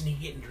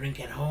sneak it and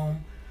drink at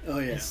home. Oh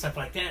yeah. And stuff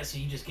like that. So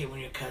you just get one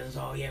of your cousins.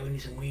 Oh yeah, we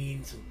need some weed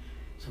and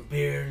some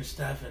beer and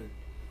stuff and.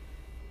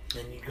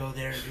 Then you go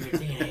there and do your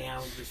thing and hang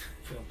out and just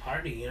fucking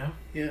party, you know?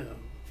 Yeah.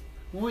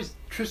 What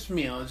trips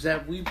me out is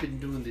that we've been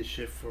doing this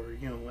shit for,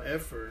 you know,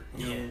 ever.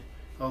 You know,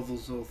 all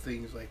those little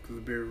things like the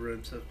beer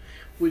run stuff,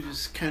 which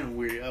is kind of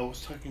weird. I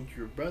was talking to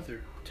your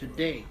brother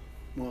today,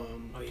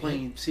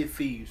 playing Sea of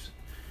Thieves,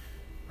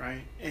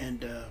 right?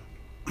 And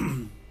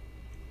I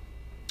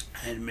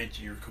had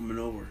mentioned you're coming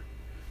over.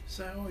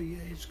 So, oh yeah,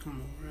 he's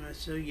coming over. I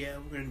said, yeah,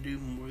 we're gonna do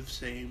more of the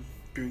same,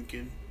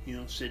 drinking,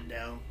 sitting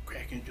down,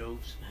 cracking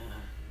jokes.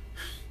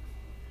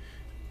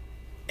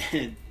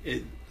 And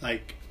it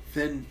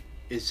then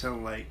it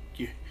sounded like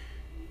you.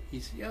 He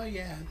said, oh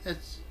yeah,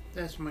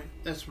 that's my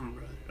brother.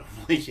 I'm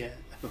like, yeah.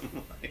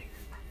 I'm like,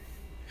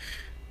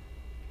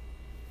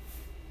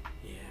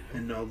 yeah.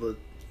 And all the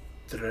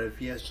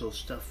travieso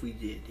stuff we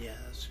did, yeah,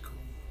 that's cool.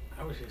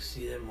 I wish I could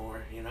see them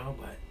more,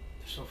 but they're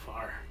so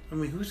far. I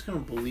mean, who's gonna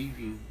believe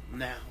you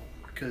now?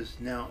 Because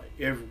now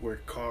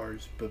everywhere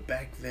cars, but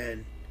back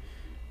then,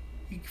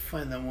 you could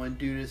find that one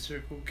dude at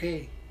Circle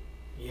K.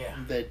 Yeah.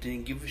 That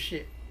didn't give a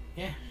shit.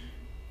 Yeah.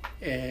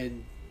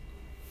 And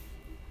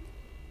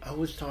I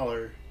was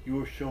taller, you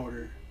were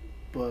shorter,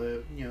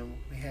 but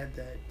we had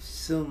that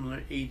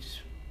similar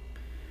age.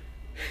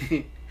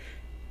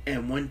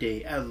 And one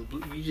day, out of the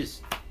blue,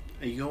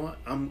 you know what?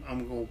 I'm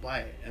gonna buy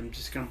it. I'm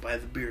just gonna buy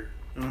the beer.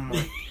 And I'm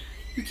like,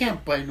 you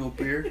can't buy no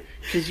beer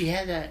because you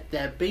had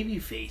that baby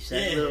face,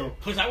 that little.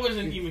 Plus, I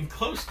wasn't even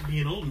close to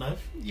being old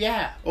enough.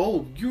 Yeah.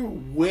 Oh, you're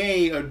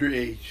way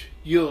underage.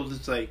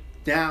 It's like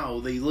now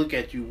they look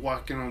at you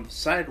walking on the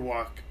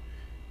sidewalk,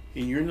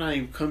 and you're not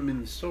even coming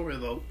in the store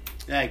though.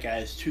 That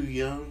guy's too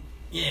young.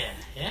 Yeah.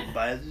 To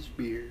buy this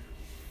beer.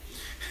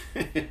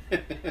 That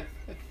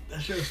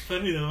shit was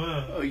funny though,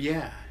 huh? Oh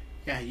yeah.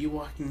 Yeah, you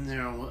walked in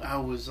there. I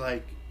was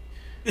like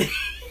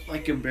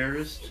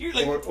embarrassed. You're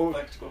like,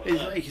 or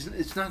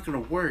it's not gonna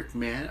work,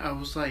 man. I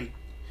was like,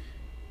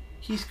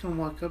 he's gonna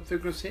walk up there,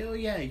 gonna say, "Oh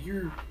yeah,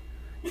 you're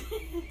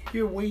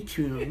way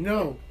too young."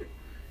 No,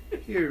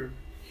 here's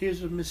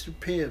a Mr.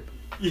 Pibb.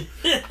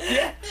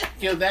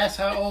 That's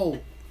how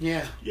old.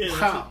 Yeah. Yeah.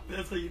 Wow.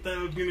 That's how you thought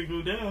it was gonna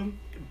go down.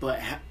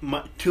 But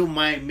to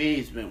my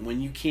amazement, when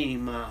you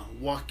came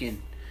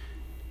walking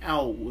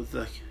out with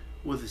a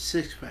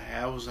 6-pack,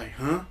 I was like,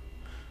 huh?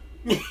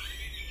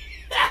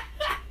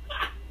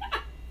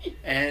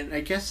 And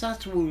I guess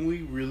that's when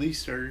we really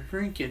started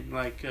drinking.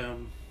 Like, oh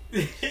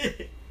yeah,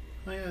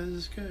 this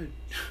is good.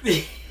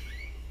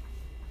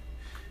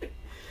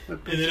 And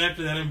then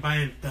after that, I'm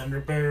buying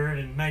Thunderbird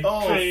and Night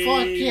Train. Oh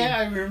fuck yeah,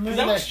 I remember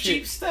that was shit.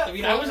 cheap stuff.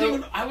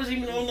 I wasn't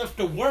even old enough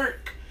to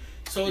work,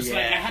 so it's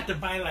like I had to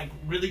buy like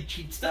really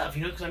cheap stuff.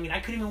 Because I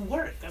couldn't even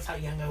work. That's how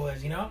young I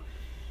was.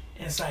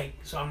 And it's like,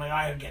 so I'm like, all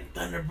right, I'm getting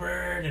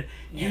Thunderbird.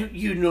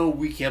 And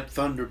we kept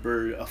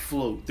Thunderbird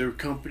afloat. Their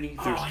company,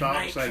 their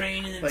stocks. Night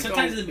Train. And then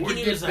sometimes in the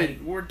beginning it was like,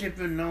 we're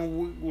dipping, no,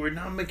 we're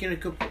not making a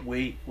cup.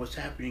 Wait, what's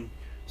happening?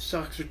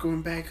 Stocks are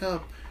going back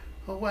up.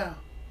 Oh, wow.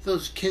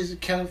 Those kids in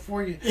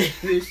California,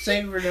 they're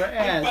saving their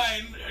ass.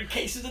 Buying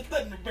cases of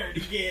Thunderbird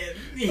again.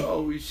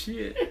 Oh,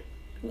 shit.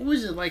 What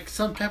was it, like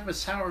some type of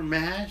sour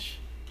mash?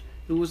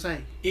 It was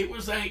like,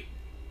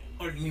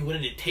 or you mean, what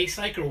did it taste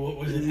like, or what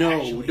was it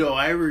actually? No,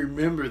 I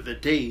remember the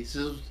taste. It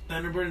was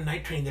Thunderbird and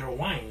Night Train, they were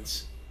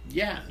wines.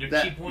 Yeah.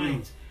 They're cheap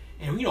wines.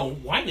 And,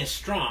 wine is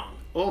strong.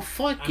 Oh,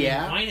 fuck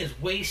yeah. Wine is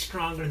way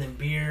stronger than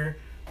beer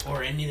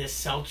or any of this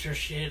seltzer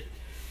shit.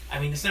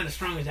 It's not as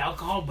strong as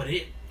alcohol, but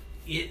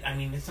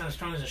it's not as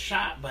strong as a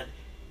shot, but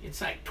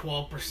it's like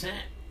 12%.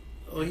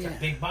 Oh, it's a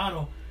big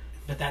bottle.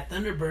 But that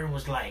Thunderbird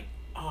was like,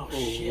 oh,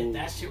 shit,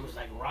 that shit was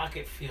like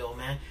rocket fuel,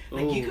 man.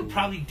 Like, you could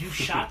probably do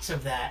shots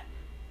of that.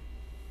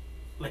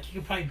 Like,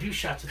 you could probably do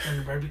shots of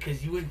Thunderbird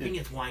because you wouldn't think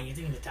it's wine, you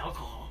think it's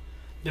alcohol.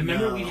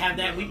 Remember, we'd have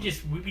that, we'd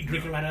be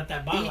drinking right out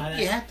that bottle.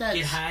 Get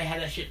high,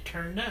 had that shit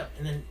turned up,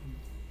 and then...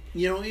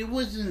 it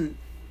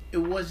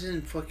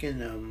wasn't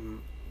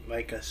fucking,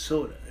 like a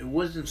soda. It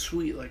wasn't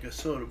sweet like a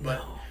soda,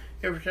 but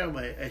every time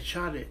I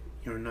shot it,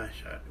 not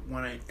shot it,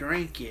 when I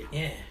drank it,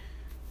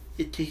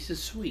 it tasted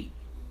sweet.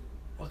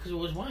 Well, because it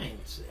was wine.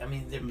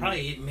 There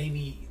probably,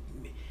 maybe,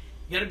 you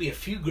gotta be a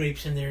few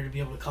grapes in there to be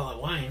able to call it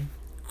wine.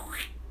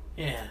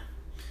 Yeah.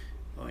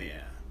 Oh,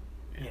 yeah.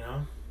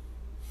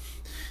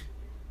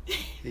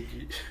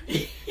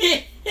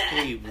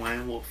 Hey,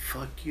 wine will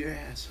fuck your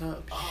ass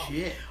up. Oh.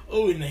 Shit.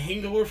 Oh, and the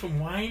hangover from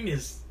wine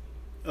is...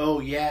 Oh,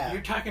 yeah.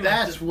 You're talking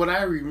That's what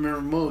I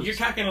remember most. You're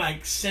talking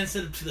like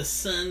sensitive to the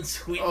sun,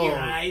 squinting your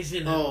eyes,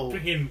 and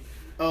freaking...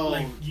 Oh,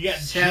 like you got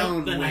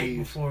sound jumped the waves. night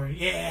before.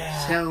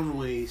 Yeah. Sound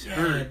waves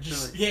hurt.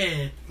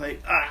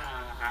 Like,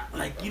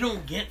 Like, you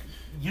don't get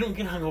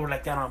hungover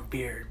like that on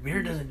beer.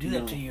 Beer doesn't do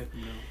that to you.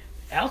 No.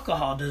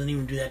 Alcohol doesn't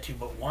even do that to you,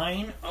 but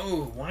wine?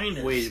 Oh, wine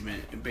is... Wait a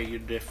minute. I beg you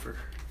to differ.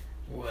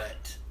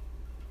 What?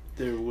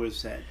 There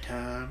was that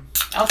time...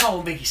 Alcohol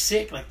will make you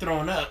sick, like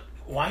throwing up.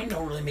 Wine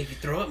don't really make you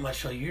throw up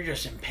much, so you're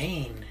just in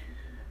pain.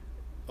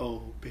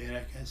 Oh, man,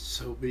 I got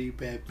so many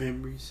bad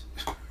memories.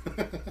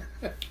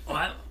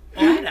 I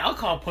had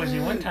alcohol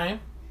poisoning one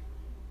time.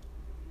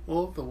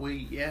 Well, the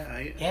way,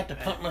 I had to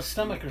pump my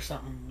stomach or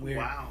something weird.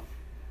 Wow.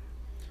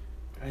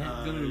 I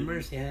had to go to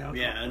Mercy. I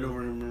don't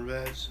remember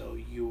that, so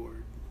you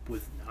were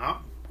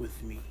not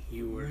with me.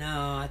 You were... No,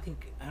 I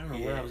don't know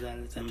where I was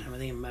at that time. I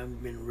think it might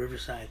have been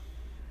Riverside.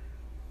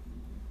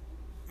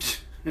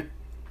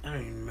 I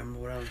don't even remember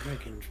where I was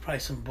drinking. It's probably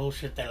some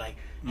bullshit that like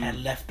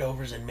had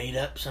leftovers and made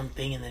up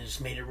something and then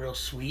just made it real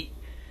sweet.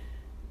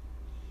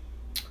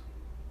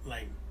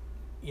 Like,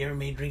 you ever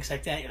made drinks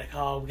like that? You're like,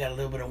 oh, we got a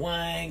little bit of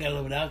wine, got a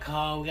little bit of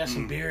alcohol, we got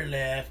some beer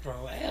left, or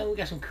we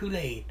got some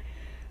Kool-Aid.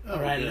 All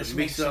right, let's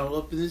mix it all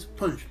up in this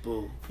punch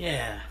bowl.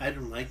 Yeah. I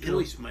don't like to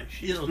waste my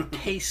shit. It'll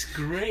taste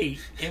great,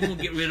 and we'll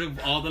get rid of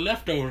all the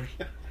leftovers.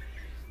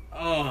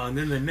 Oh, and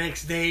then the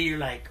next day you're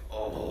like,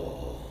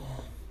 oh.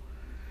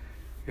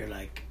 You're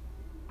like,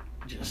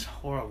 just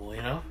horrible,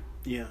 you know?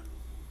 Yeah.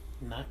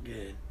 Not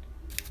good.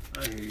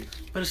 I hear you.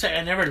 But it's like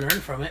I never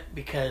learned from it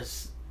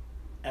because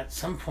at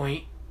some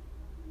point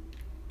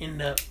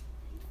end up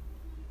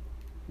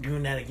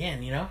doing that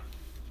again, you know?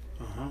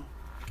 Uh-huh.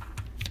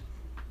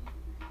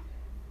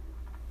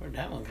 Where'd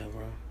that one come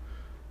from?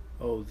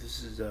 Oh,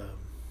 this is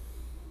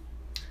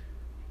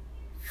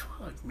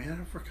fuck, man,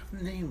 I forgot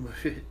the name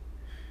of it.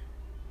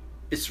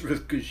 It's real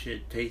good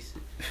shit. Taste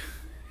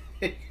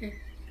it.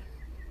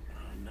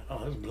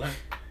 Oh, it's black.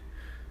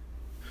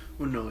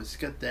 Well, no, it's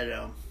got that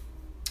Oh.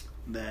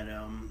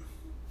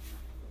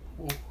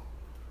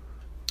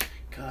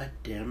 God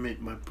damn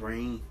it, my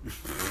brain.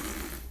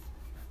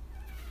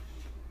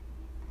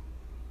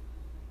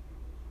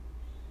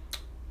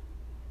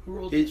 Who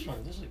rolled this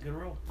one? This is a good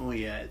roll. Oh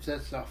yeah,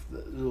 that's off the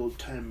little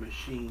time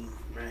machine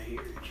right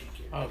here.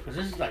 Oh, because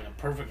this is like a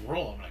perfect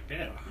roll. I'm like,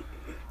 damn.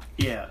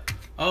 Yeah.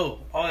 Oh,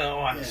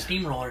 the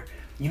steamroller.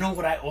 You know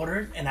what I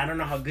ordered, and I don't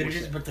know how good What's it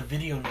is, that? but the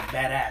video is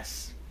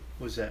badass.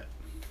 What's that?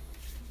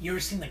 You ever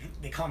seen like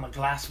they call them a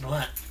glass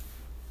blunt?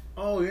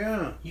 Oh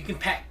yeah. You can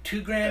pack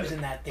 2 grams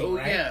in that thing, Oh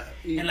right? yeah.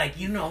 And like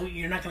you're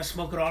not gonna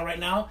smoke it all right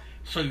now,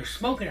 so you're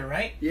smoking it,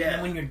 right? Yeah.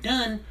 And when you're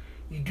done,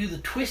 you do the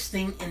twist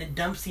thing, and it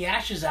dumps the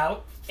ashes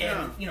out,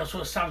 and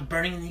so it stops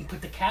burning, and you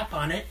put the cap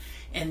on it,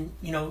 and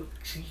so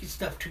you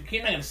stuff 2.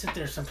 You're not gonna sit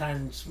there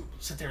sometimes and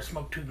sit there and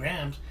smoke 2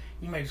 grams.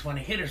 You might just want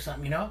to hit or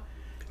something,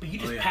 But you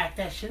just pack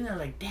that shit in there,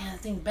 like, damn,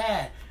 that thing's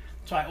bad.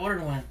 So I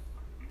ordered one.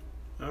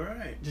 All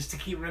right. Just to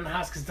keep it in the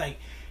house, because like,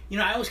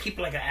 I always keep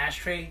like an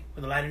ashtray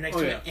with a lighter next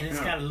to it, and it's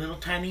got a little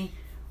tiny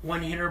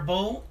 1-hitter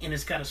bowl, and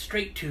it's got a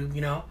straight tube,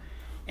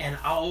 and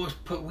I'll always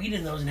put weed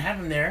in those and have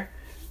them there.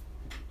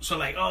 So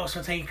like,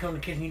 sometimes you come to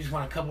the kitchen, you just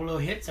want a couple little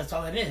hits. That's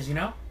all it is,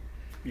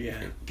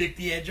 Yeah. Kick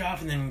the edge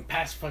off and then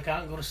pass the fuck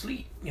out and go to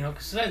sleep,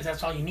 because sometimes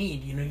that's all you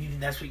need.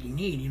 That's what you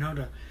need,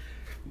 to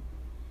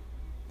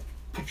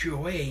put you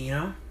away,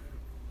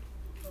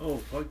 Oh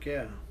fuck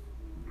yeah.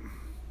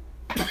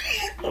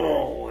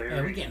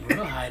 Yeah, we're getting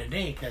real high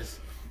today because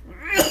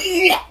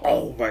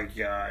Oh my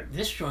god.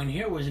 this joint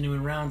here wasn't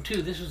even round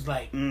 2. This was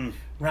like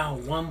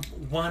round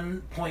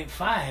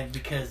 1.5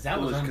 because that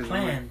was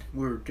unplanned.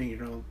 We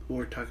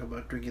were talking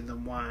about drinking the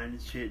wine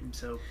and shit, and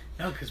so.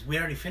 No, because we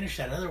already finished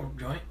that other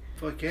joint.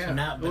 Fuck yeah. So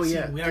now, we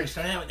already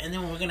started out, and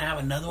then we're gonna have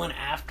another one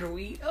after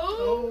we.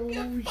 Oh,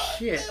 get fucked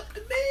shit. up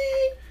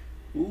today.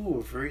 Ooh,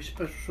 a very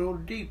special show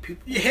today,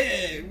 people.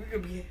 Yeah, we're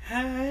gonna be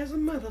high as a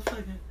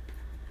motherfucker.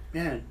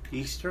 Man,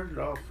 he started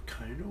off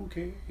kind of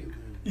okay.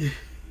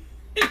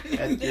 At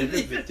the end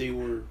of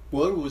it,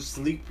 one was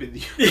sleeping,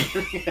 the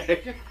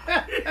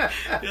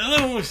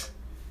other one was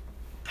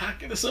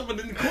talking to someone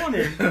in the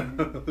corner.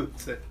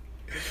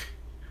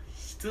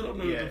 Still don't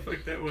know what the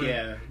fuck that was.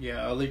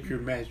 Yeah, I'll let your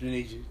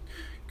imagination,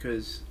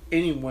 because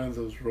any one of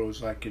those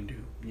roles I can do,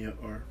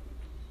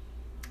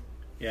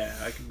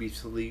 I could be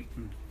asleep,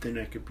 and then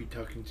I could be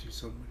talking to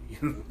somebody.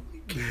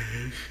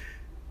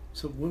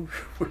 So what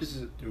was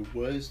it? There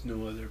was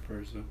no other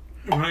person.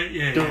 Right?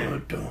 Yeah.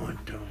 Dun.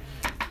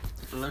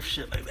 I love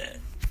shit like that.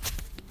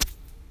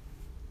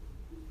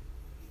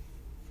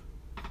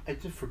 I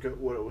just forgot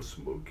what I was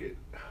smoking.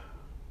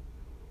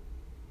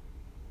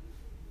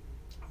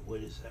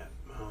 What is that?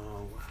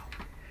 Oh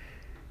wow.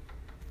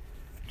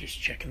 Just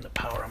checking the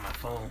power on my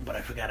phone, but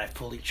I forgot I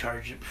fully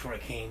charged it before I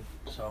came.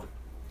 So,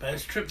 but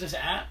this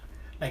app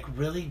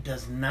really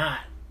does not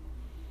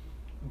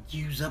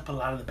use up a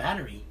lot of the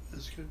battery.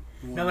 That's good.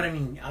 No, but I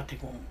mean, I'll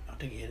take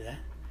a hit of that.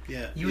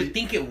 Yeah. You would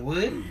think it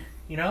would,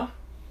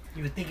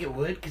 You would think it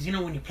would, because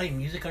when you play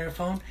music on your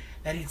phone,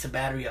 that eats the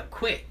battery up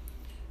quick.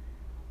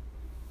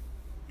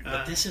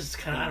 But this is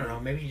kind of, I don't know,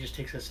 maybe it just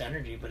takes less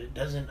energy, but it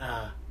doesn't,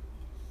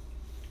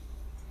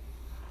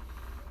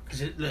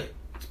 because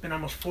it's been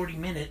almost 40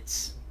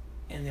 minutes,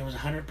 and there was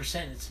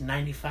 100%, it's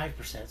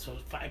 95%, so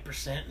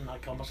 5% in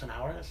almost an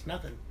hour, that's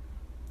nothing.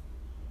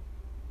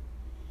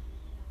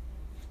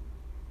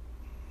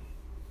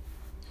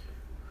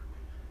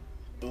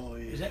 Oh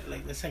yeah. Is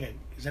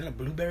that a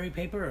blueberry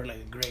paper or like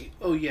a grape?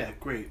 Oh yeah,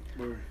 grape.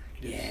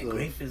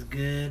 Grape is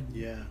good.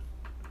 Yeah.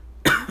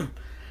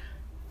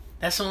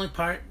 That's the only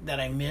part that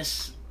I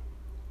miss,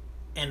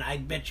 and I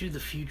bet you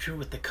the future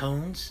with the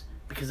cones,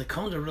 because the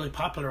cones are really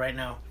popular right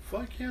now.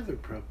 Fuck yeah, they're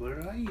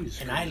popular. I use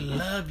and cones. I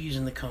love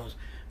using the cones,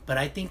 but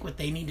I think what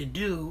they need to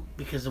do,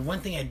 because the one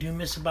thing I do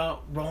miss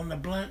about rolling the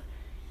blunt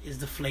is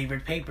the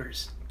flavored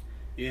papers.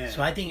 Yeah.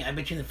 So I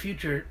bet you in the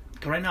future,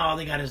 right now all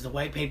they got is the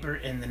white paper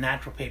and the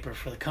natural paper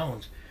for the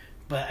cones,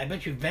 but I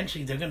bet you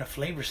eventually they're gonna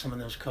flavor some of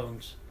those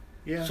cones.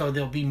 Yeah. So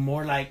they'll be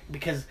more like,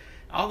 because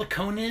all the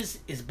cone is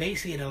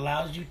basically it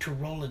allows you to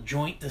roll a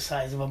joint the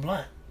size of a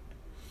blunt.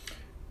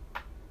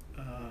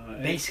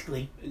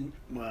 Basically.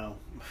 Wow.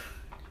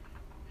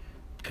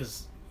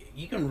 Because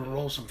you can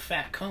roll some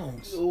fat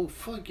cones. Oh,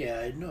 fuck yeah,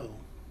 I know.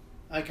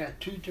 I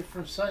got 2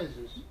 different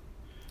sizes.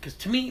 Because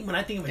to me, when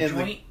I think of a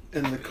joint...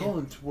 And the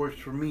cones works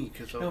for me.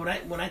 Cause no,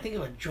 when I think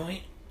of a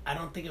joint, I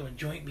don't think of a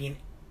joint being...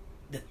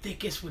 The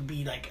thickest would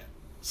be like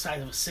the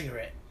size of a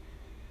cigarette.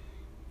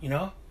 You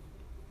know?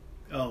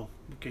 Oh,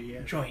 okay,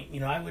 yeah. Joint.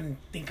 You know, I wouldn't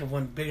think of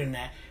one bigger than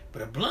that.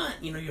 But a blunt,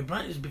 you know, your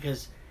blunt is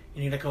because...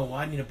 And you're like, oh, well,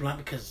 I need a blunt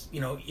because,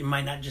 you know, it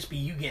might not just be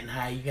you getting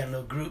high. You got a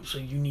little group, so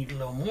you need a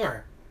little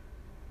more.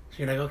 So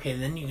you're like, okay,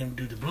 then you can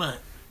do the blunt.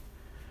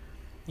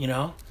 You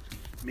know?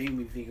 Made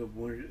me think of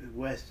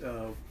West,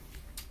 oh,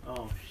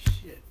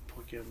 shit.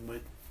 Fucking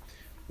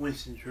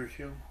Winston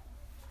Churchill.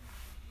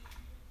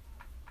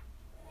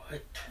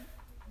 What?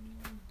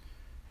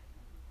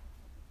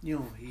 You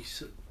know, he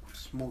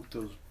smoked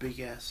those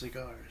big-ass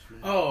cigars,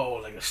 man.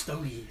 Oh, like a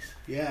Stogies.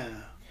 Yeah.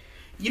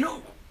 You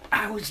know,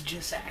 I was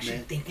just actually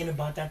thinking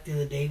about that the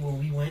other day when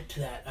we went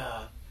to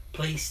that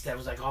place that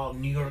was like all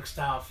New York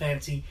style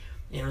fancy,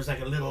 and it was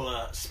like a little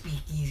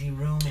speakeasy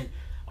room, and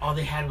all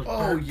they had was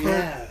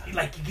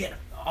like you get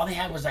all they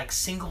had was like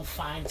single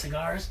fine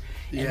cigars,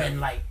 and then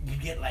like you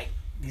get like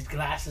these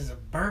glasses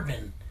of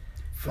bourbon.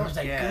 It was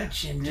like good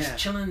shit, and just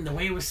chilling. The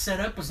way it was set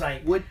up was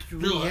like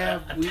little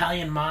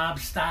Italian mob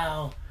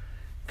style.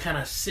 Kind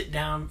of sit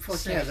down,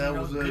 that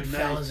was good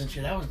fellas and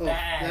shit. That was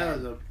bad. That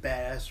was a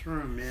badass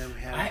room, man.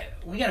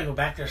 We gotta go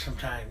back there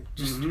sometime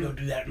just to go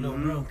do that little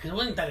room because it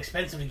wasn't that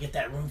expensive to get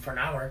that room for an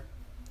hour.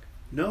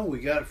 No, we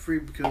got it free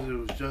because it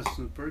was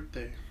Justin's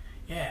birthday.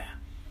 Yeah,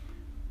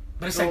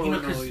 but it's like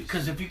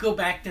because if you go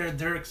back there,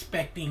 they're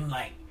expecting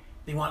like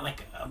they want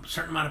like a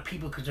certain amount of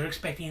people because they're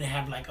expecting to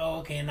have like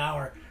an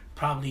hour,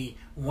 probably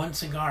 1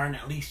 cigar and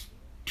at least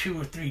 2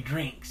 or 3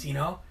 drinks, you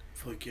know.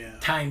 Fuck yeah.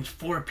 Times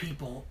 4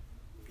 people.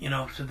 You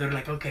know, so they're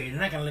like, okay, they're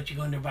not going to let you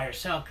go in there by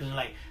yourself because they're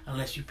like,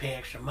 unless you pay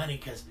extra money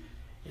because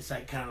it's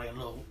like kind of like a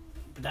little...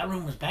 But that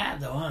room was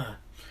bad though, huh?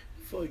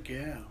 Fuck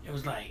yeah. It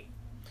was like...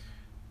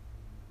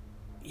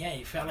 Yeah,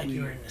 you felt like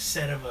you were in the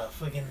set of a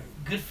fucking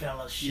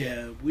Goodfellas shit.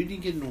 Yeah, we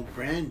didn't get no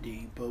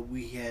brandy, but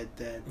we had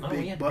that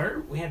we had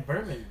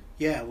bourbon.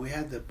 Yeah, we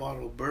had that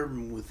bottle of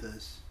bourbon with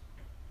us.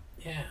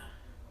 Yeah.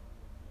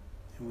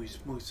 And we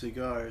smoked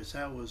cigars.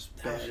 That was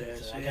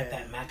badass. I got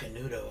that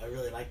Macanudo. I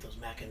really like those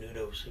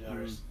Macanudo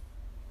cigars.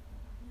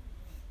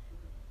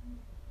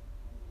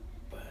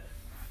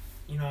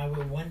 You know, I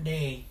will one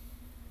day,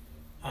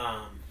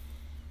 I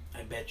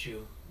bet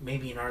you,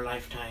 maybe in our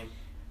lifetime,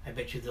 I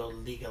bet you they'll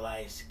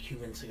legalize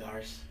Cuban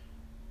cigars.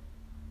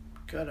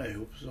 God, I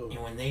hope so. And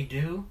when they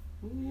do,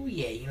 ooh,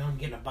 yeah, you know, I'm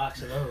getting a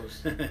box of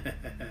those.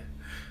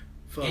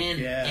 Fuck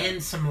yeah.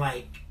 And some,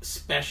 like,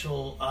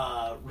 special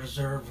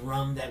reserve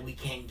rum that we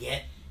can't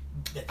get,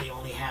 that they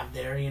only have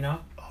there, you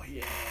know? Oh,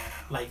 yeah.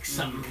 Like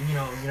something, you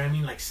know what I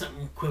mean? Like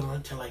something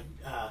equivalent to, like,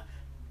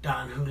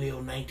 Don Julio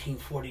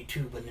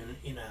 1942, but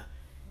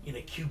in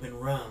a Cuban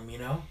rum, you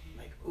know?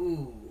 Like,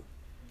 ooh.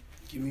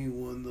 Give me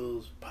one of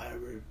those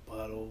pirate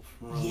bottles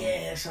from...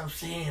 Yeah, that's what I'm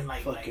saying.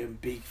 Like, fucking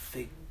big,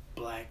 thick,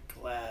 black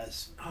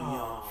glass.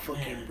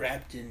 Fucking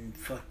wrapped in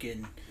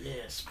fucking...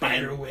 Yeah,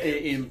 spider webs.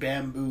 In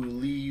bamboo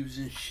leaves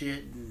and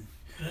shit. And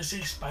did I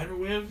say spider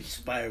webs?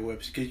 Spider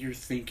webs, because you're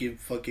thinking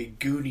fucking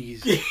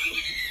Goonies.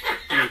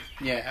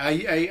 Yeah,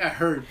 I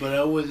heard, but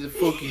I wasn't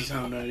focused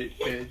on it,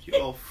 man.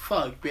 Oh,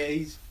 fuck, man.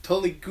 He's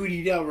totally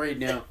goonied out right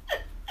now.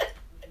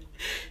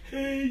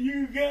 Hey,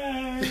 you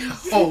guys.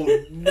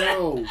 Oh,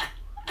 no.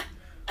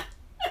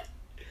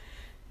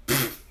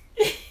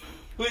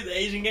 Wait, the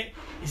Asian guy?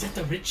 Is that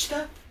the rich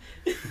stuff?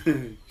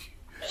 $50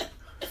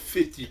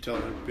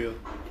 bill.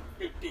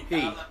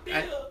 Hey,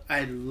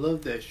 I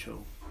love that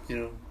show, you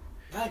know.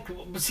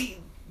 But see,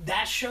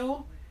 that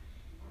show,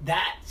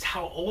 that's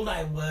how old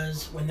I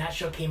was when that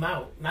show came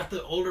out. Not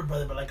the older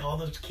brother, but like all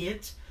those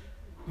kids.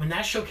 When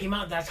that show came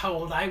out, that's how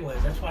old I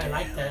was. That's why I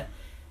like that.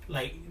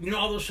 Like, you know,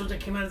 all those shows that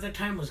came out at that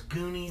time was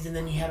Goonies, and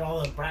then you had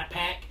all the Brat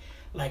Pack,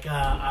 like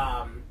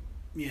the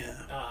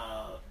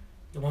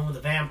one with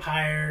the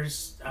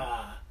vampires,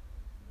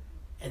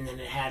 and then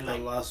it had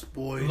like Lost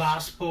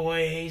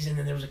Boys, and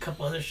then there was a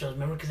couple other shows.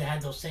 Remember, because it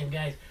had those same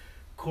guys,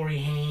 Corey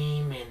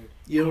Haim and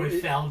Corey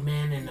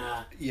Feldman and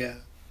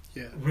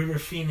River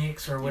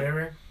Phoenix or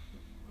whatever.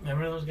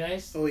 Remember those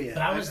guys? Oh yeah,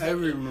 but I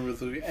remember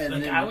those. And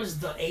like, I was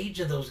the age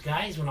of those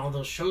guys when all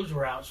those shows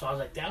were out, so I was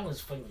like, that was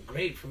fucking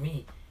great for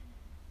me.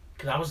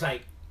 Because I was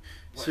like,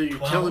 what, so you're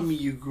 12? Telling me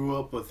you grew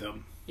up with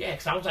them? Yeah,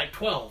 because I was like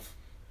 12.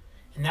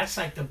 And that's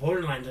like the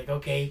borderline. Like,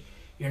 okay,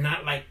 you're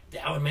not like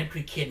the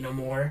elementary kid no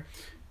more.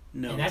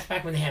 No. And that's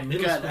back when they had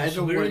middle school. I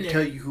don't want to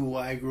tell you who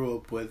I grew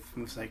up with.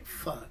 It was like,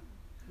 fuck.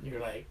 You're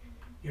like,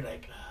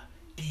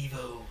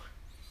 Devo.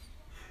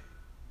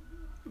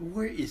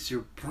 Where is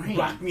your brain?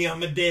 Rock me on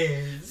the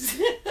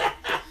Dez.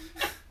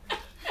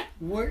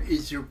 Where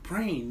is your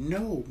brain?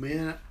 No,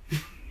 man.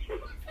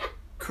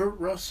 Kurt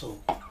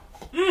Russell.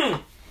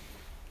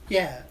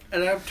 Yeah,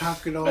 and I'm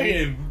talking all...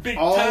 Big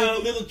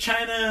Town, Little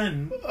China,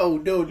 and... Oh,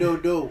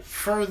 no.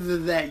 Further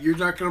than that, you're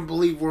not going to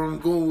believe where I'm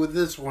going with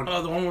this one.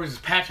 Oh, the one where there's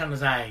a patch on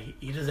his eye.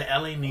 He does the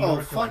LA, New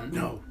York fuck one.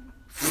 no.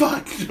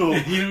 Fuck no.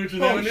 You know what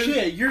that one is?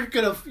 Shit, you're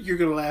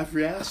gonna laugh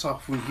your ass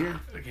off when you hear.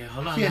 Okay,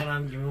 hold on.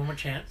 Give me one more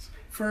chance.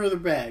 Further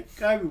back.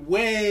 I'm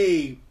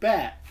way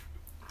back.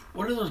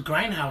 What are those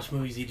Grindhouse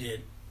movies he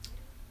did?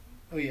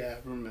 Oh yeah,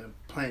 I remember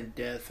Planet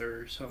Death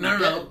or something.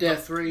 No.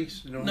 Death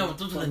Race. No,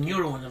 those are the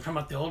newer ones. I'm talking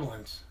about the old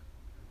ones.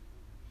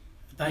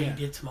 I thought he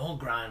did some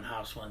old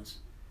Grindhouse ones.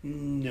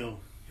 No.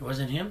 It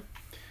wasn't him?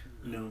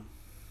 No.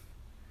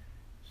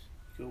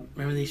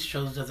 Remember these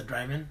shows at the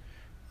drive-in?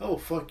 Oh,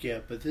 fuck yeah,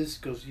 but this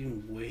goes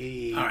even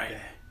way Alright.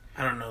 back.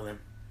 I don't know them.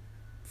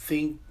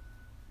 Think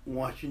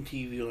watching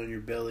TV on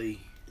your belly.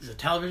 Is it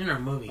television or a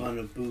movie? On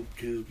a boob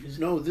tube.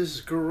 No, this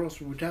is Kurt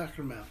Russell we're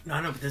talking about. No,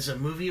 I know, but this is a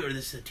movie or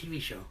this is a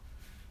TV show?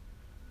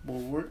 Well,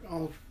 we're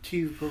all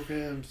TV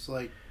programs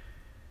like...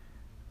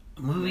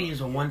 A movie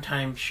is a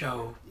one-time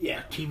show.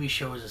 Yeah. A TV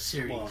show is a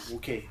series. Well,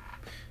 okay.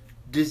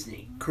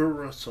 Disney, Kurt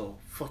Russell,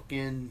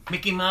 fucking...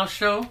 Mickey Mouse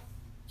show?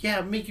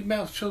 Yeah, Mickey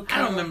Mouse show. I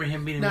don't remember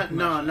him being in Mickey Mouse.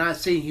 No, I'm not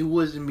saying he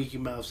wasn't Mickey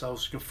Mouse. I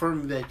was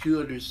confirming that you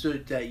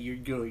understood that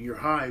you're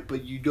high,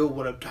 but you know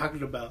what I'm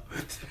talking about.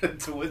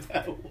 That's what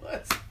that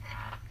was.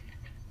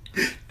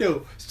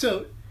 No,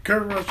 so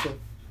Kurt Russell.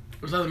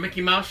 Was that the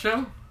Mickey Mouse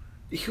show?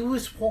 He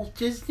was Walt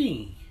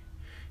Disney.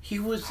 He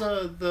was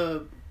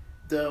the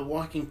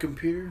walking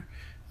computer.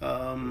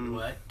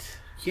 What?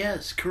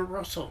 Yes, Kurt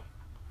Russell.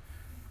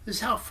 This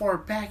is how far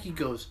back he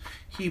goes.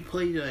 He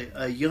played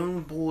a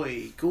young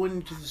boy going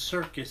into the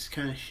circus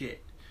kind of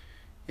shit.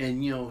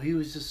 And, you know, he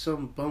was just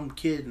some bum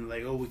kid and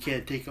like, oh, we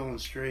can't take on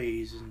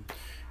strays and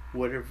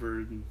whatever.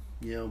 And,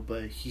 you know,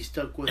 but he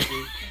stuck with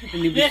it.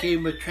 And he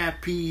became a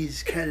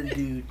trapeze kind of dude.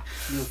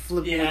 You know,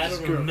 flipping with I this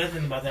don't girl. know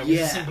nothing about that. Was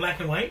this in black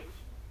and white?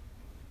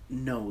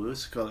 No, it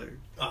was colored.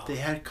 Oh. They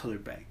had color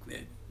back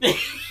then.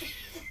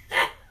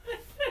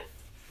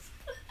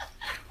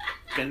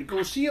 Gonna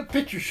go see a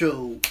picture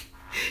show.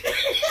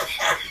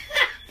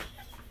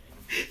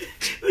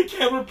 The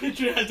camera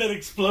picture has that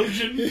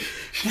explosion.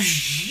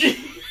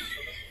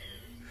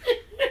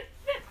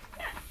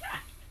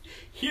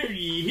 Hear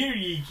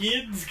ye,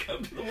 kids,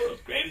 come to the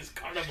world's greatest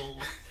carnival.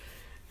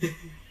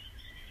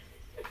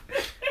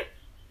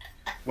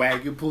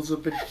 Wagon pulls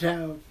up in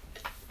town.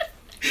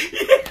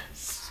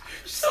 Yes.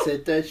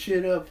 Set that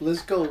shit up.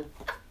 Let's go.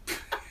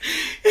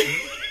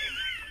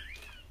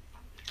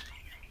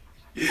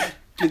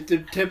 Get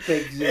them tip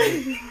eggs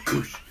in.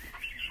 Kush.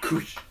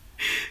 Kush.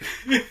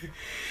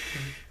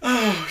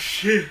 Oh,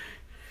 shit.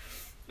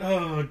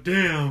 Oh,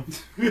 damn.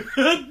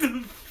 What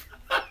the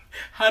fuck?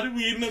 How did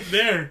we end up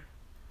there?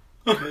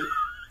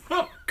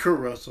 Kurt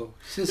Russell.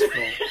 It's his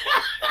fault.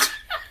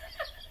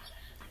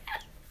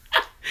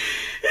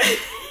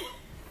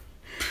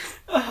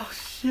 Oh,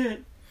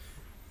 shit.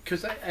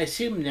 Because I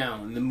see him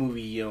now in the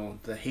movie, you know,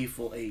 The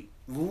Hateful Eight.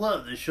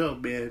 Love the show,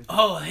 man.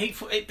 Oh,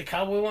 Hateful Eight, the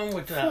cowboy one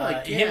with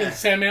Fuck, him and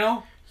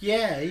Samuel?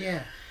 Yeah.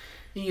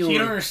 So you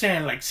don't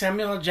understand, like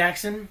Samuel L.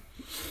 Jackson,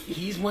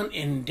 he's one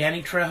in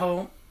Danny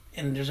Trejo,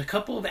 and there's a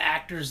couple of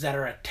actors that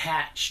are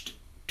attached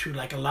to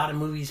like a lot of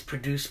movies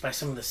produced by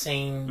some of the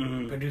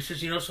same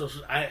producers, you know. So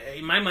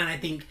in my mind, I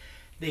think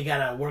they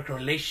got a working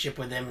relationship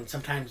with them, and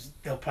sometimes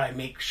they'll probably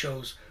make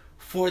shows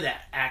for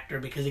that actor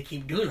because they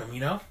keep doing them, you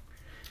know.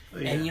 Oh,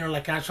 yeah. And you know,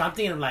 like so I'm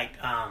thinking of like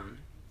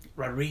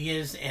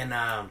Rodriguez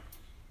and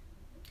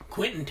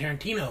Quentin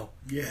Tarantino.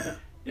 Yeah.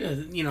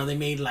 You know, they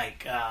made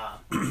like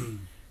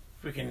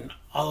freaking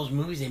all those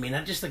movies they made,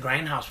 not just the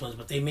Grindhouse ones,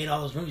 but they made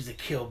all those movies, the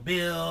Kill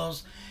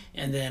Bills,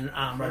 and then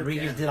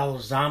Rodriguez did all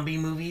those zombie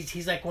movies.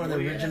 He's like one of the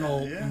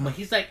original. Yeah.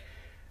 He's like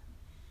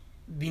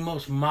the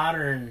most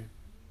modern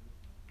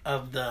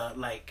of the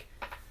like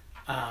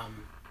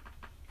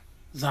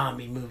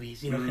zombie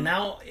movies. You know,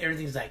 now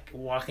everything's like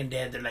Walking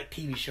Dead. They're like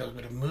TV shows,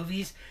 but the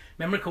movies.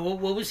 Remember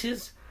what was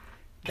his?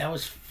 That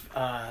was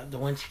the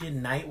ones he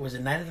did. Was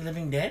it Night of the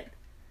Living Dead?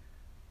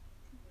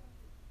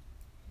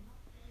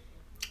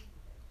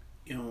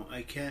 You know,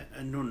 I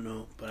don't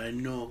know, but I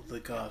know the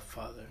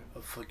godfather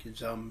of fucking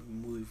zombie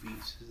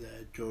movies is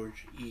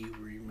George E.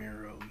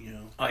 Romero, you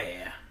know. Oh,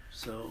 yeah.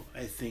 So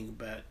I think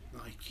about,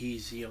 like,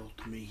 he's the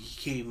ultimate. He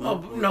came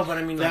up with... No, but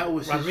I mean, that like,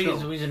 was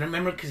Rodriguez,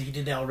 remember, because he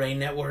did the El Rey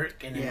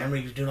Network, and remember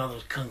he was doing all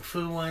those Kung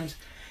Fu ones,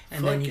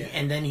 and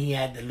then he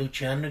had the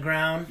Lucha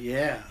Underground.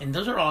 Yeah. And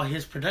those are all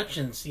his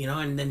productions, you know,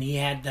 and then he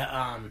had the,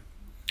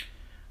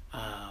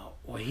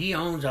 he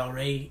owns El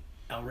Rey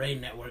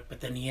Network, but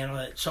then he had all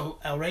that. So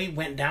El Rey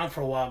went down for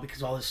a while because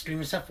of all this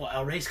streaming stuff. Well,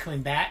 El Rey's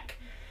coming back,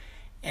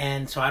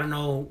 and so I don't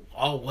know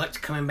what's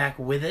coming back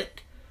with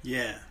it.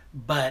 Yeah.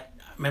 But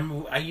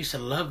remember, I used to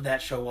love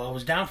that show. Well, it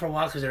was down for a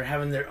while because they were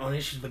having their own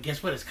issues. But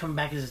guess what? It's coming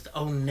back as its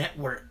own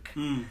network.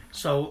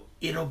 So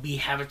it'll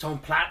have its own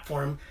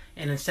platform.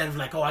 And instead of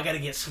like, I got to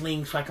get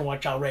Sling so I can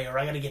watch El Rey, or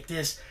I got to get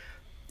this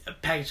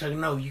package, so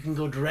no, you can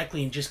go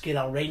directly and just get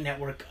El Rey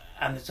Network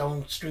on its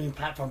own streaming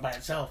platform by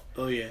itself.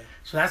 Oh yeah.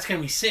 So that's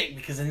gonna be sick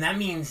because then that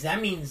means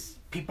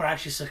people are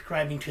actually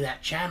subscribing to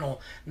that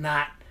channel,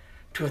 not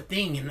to a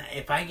thing. And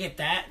if I get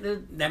that,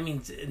 that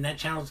means, and that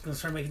channel's gonna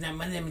start making that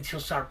money, that means he'll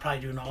start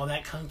probably doing all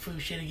that kung fu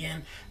shit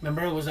again.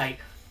 Remember, it was like,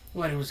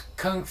 what, it was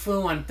kung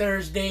fu on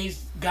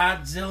Thursdays,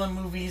 Godzilla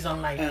movies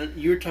on like... And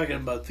you're talking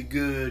about the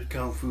good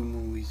kung fu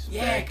movies.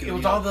 Yeah, it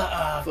was all the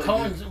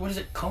Coens, what is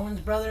it,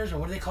 Coens brothers, or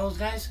what do they call those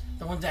guys?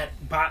 The ones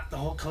that bought the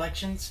whole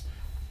collections?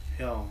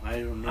 Hell, I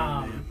don't know,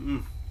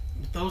 man.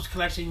 Those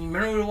collections,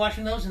 remember we were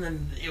watching those? And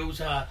then it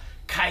was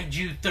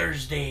Kaiju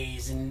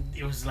Thursdays, and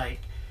it was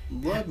like...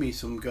 Love me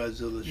some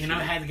Godzilla shit. You know,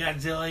 it had the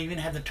Godzilla, even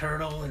had the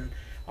turtle, and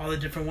all the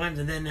different ones.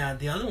 And then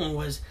the other one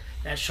was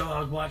that show I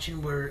was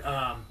watching where...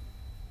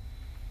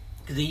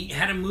 they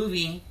had a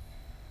movie,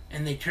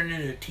 and they turned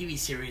it into a TV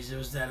series. It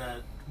was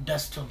that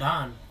Dusk Till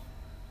Dawn.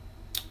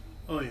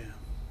 Oh, yeah.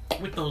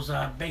 With those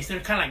they're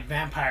kind of like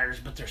vampires,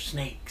 but they're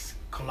snakes.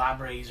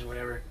 Calabres or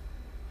whatever.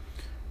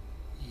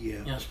 Yeah.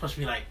 You know, it's supposed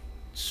to be like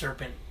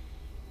serpent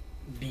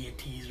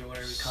deities or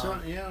whatever you call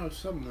it. Yeah,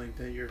 something like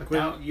that.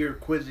 Your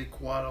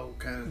Quetzalcoatl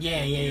kind of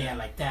Yeah,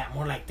 like that.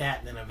 More like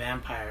that than a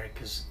vampire,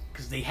 because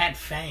they had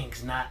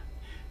fangs, not...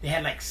 They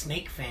had like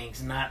snake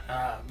fangs, not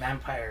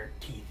vampire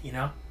teeth, you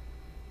know?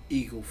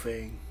 Eagle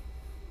fang.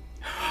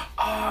 Oh,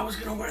 I was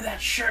gonna wear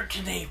that shirt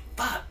today.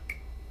 Fuck.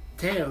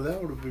 Damn,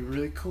 that would have been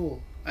really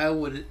cool. I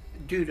would...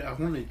 Dude, I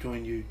want to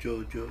join you,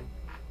 JoJo.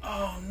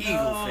 Oh, no.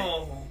 Eagle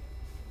fang.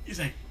 He's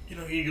like, you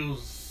know,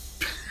 eagles...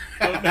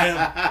 Don't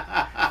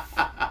have...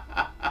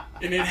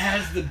 And it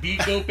has the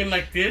beak open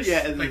like this.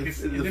 Yeah, and like then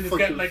this, and then it's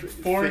got like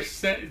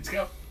it's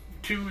got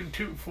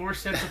 4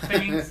 sets of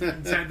fangs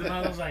inside the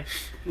bottle. Like,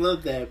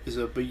 love that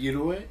episode, but you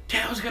know what?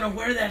 I was gonna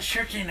wear that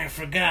shirt today and I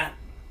forgot.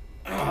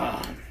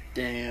 Oh.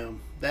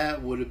 Damn,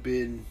 that would have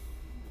been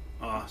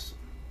awesome.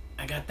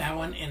 I got that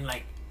one, and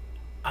like,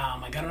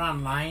 I got it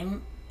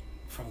online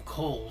from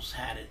Kohl's.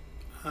 Had it,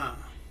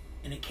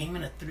 and it came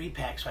in a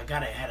 3-pack. So I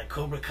got it. It had a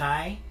Cobra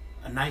Kai,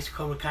 a nice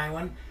Cobra Kai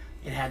one.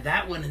 It had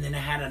that one, and then it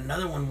had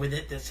another one with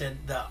it that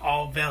said the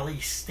All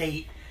Valley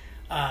State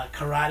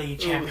Karate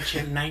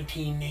Championship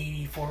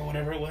 1984 or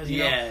whatever it was. You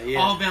know?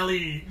 All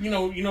Valley. You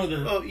know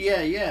the. Oh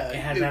yeah. It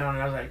had that on.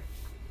 And I was like,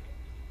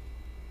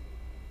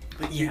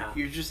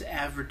 you're just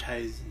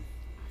advertising.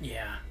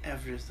 Yeah.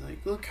 Advertising,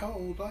 like, look how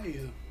old are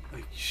you?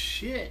 Like,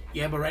 shit.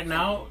 Yeah, but right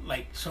now,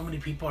 like, so many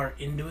people are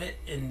into it,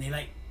 and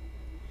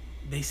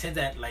they said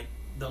that, like,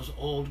 those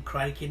old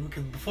Karate Kid,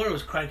 because before it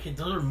was Karate Kid,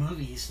 those were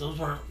movies. Those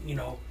weren't, you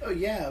know... Oh,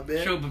 yeah,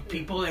 man. Show, but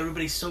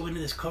everybody's so into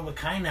this Cobra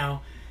Kai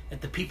now,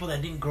 that the people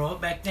that didn't grow up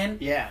back then,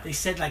 they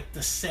said, like,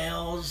 the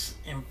sales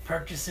and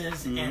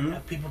purchases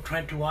and people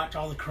trying to watch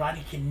all the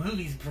Karate Kid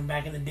movies from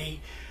back in the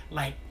day,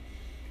 like,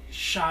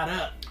 shot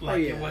up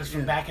like it was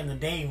from back in the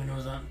day when it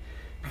was on...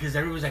 Because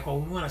everybody's like, well,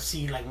 we want to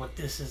see, like, what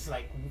this is,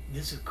 like,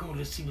 this is cool,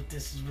 let's see what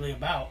this is really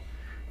about.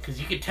 Because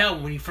you could tell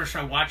when you first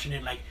start watching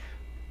it, like,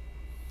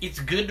 it's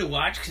good to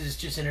watch because it's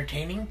just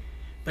entertaining.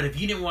 But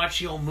if you didn't watch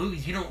the old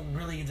movies, you don't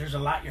really... There's a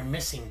lot you're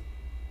missing.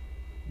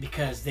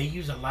 Because they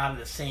use a lot of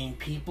the same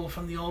people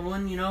from the old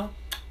one, you know?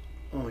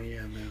 Oh,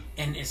 yeah, man.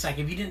 And it's like,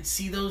 if you didn't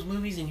see those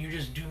movies and you're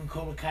just doing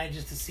Cobra Kai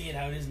just to see it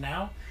how it is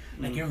now,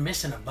 like, you're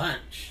missing a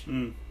bunch.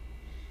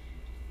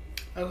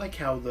 I like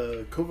how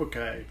the Cobra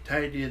Kai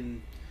tied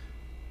in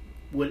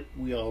what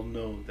we all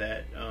know,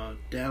 that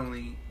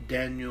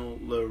Daniel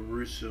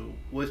LaRusso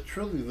was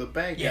truly the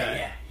bad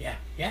guy.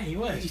 Yeah, he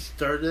was. He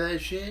started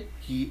that shit.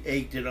 He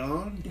egged it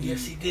on.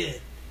 Yes, he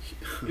did.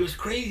 It was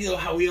crazy, though,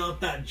 how we all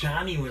thought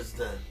Johnny was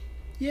the...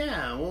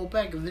 Yeah, well,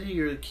 back in the day,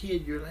 you're a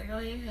kid, you're like, oh,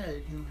 yeah,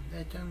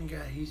 that Johnny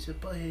guy, he's a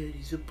butthead,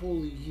 he's a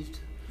bully,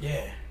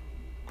 Yeah.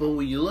 But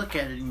when you look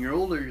at it and you're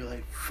older, you're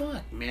like,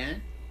 fuck,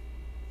 man.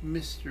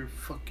 Mr.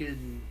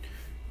 fucking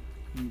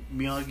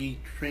Miyagi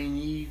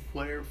trainee,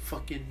 whatever,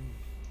 fucking...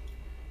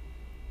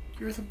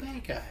 You're the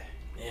bad guy.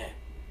 Yeah.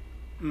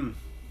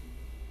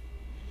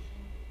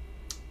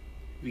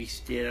 We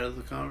stayed out of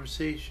the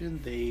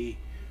conversation. They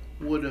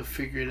would have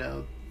figured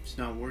out it's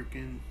not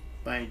working.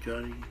 Buy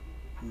Johnny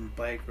and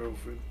buy a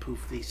girlfriend.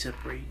 Poof, they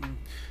separate. And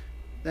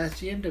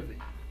that's the end of it.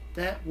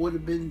 That would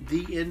have been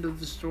the end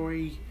of the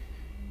story.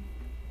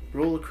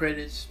 Roll the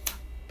credits.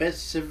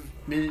 Best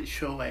 7-minute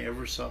show I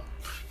ever saw.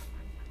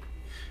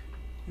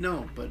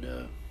 No, but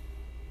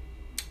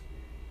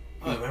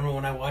I remember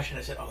when I watched it,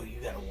 I said, "Oh,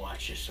 you gotta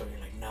watch this." So you're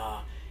like,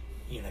 "Nah."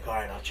 You're like, "All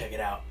right, I'll check it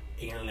out."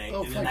 And you're like,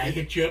 and then I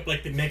hit you up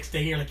like the next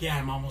day. You're like, "Yeah,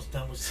 I'm almost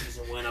done with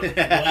season 1." I'm like,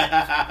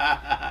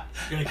 "What?"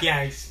 You're like,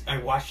 "Yeah, I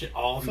watched it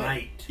all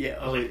night." Yeah,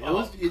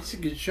 it's a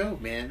good show,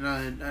 man.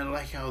 I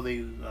like how they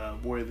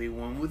where they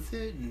went with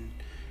it, and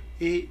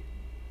it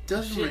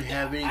doesn't really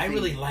have anything. I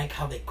really like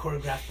how they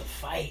choreographed the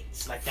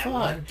fights, like that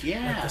one,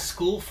 like the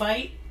school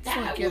fight.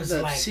 That was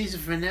the like season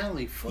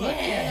finale.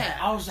 Yeah,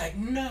 I was like,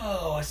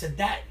 no. I said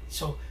that.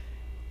 So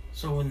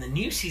when the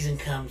new season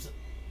comes,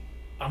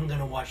 I'm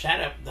gonna watch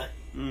that up.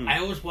 I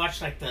always watch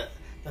like the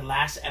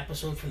last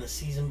episode from the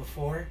season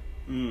before.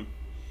 When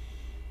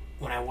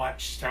I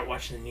start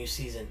watching the new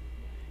season,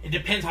 it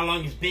depends how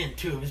long it's been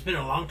too. If it's been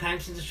a long time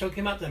since the show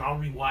came out, then I'll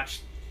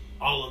rewatch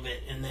all of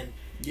it and then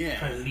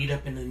try to lead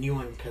up into the new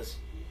one because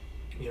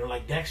You know,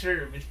 like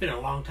Dexter. It's been a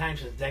long time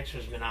since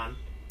Dexter's been on.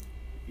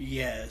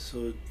 Yeah,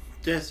 so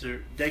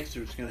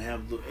Dexter's gonna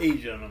have a little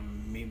age on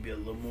him, maybe a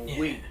little more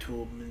weight to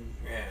him,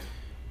 and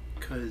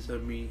because I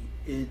mean,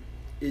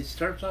 it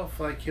starts off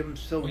like him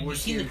still working. You've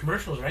seen the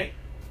commercials, right?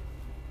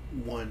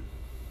 One.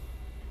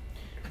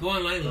 Go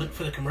online and look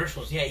for the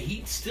commercials. Yeah,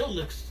 he still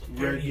looks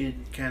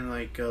rugged, kind of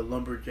like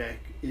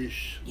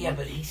lumberjack-ish. Yeah,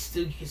 but you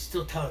can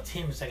still tell it's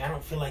him. It's like I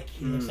don't feel like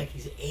he looks like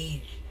he's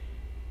aged.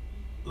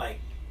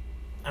 Like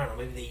I don't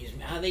know, maybe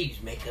they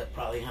use makeup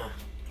probably, huh?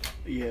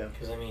 Yeah.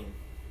 Because I mean,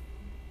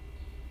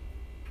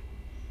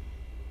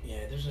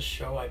 yeah, there's a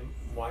show I'm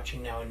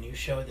watching now, a new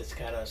show that's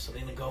got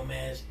Selena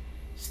Gomez,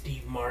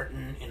 Steve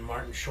Martin, and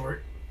Martin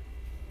Short,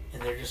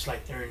 and they're just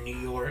like they're in New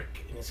York,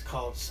 and it's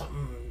called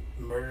something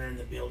Murder in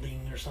the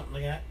Building or something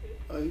like that.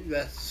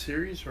 That's a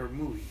series or a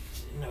movie?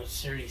 No, it's a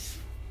series.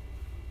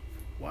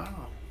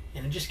 Wow.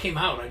 And it just came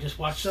out. I just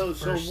watched the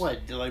first. So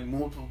what? Do like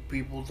multiple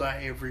people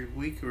die every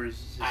week, or is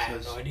this? I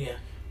have no idea.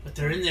 But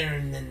they're in there,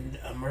 and then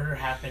a murder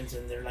happens,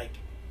 and they're like,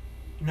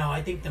 "No,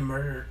 I think the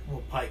murder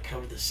will probably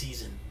cover the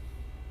season."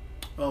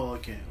 Oh,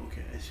 okay,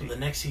 I see. So the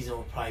next season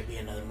will probably be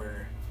another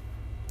murder.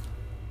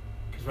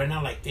 Because right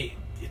now, like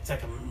it's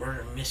like a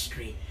murder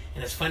mystery,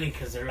 and it's funny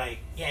because they're like,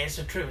 "Yeah, it's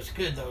a trip. It's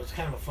good though. It's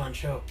kind of a fun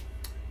show."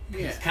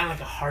 Yeah. It's kind of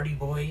like a Hardy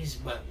Boys,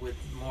 but with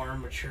more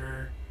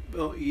mature.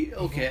 Oh, yeah,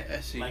 okay,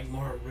 I see. Like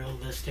more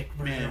realistic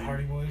version of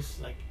Hardy Boys,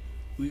 like.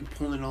 We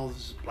pulling all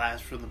this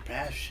blast from the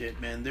past shit,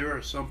 man. There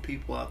are some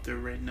people out there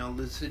right now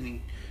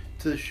listening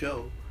to the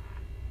show.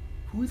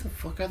 Who the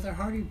fuck are the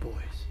Hardy Boys?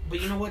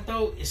 But you know what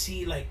though? You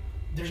see, like,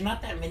 there's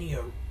not that many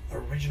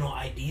original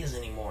ideas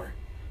anymore.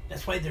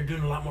 That's why they're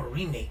doing a lot more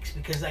remakes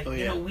because, like,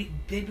 you know,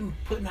 they've been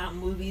putting out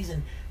movies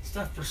and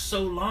stuff for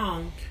so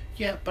long.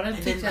 Yeah, but I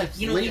think that's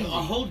lazy. A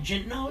whole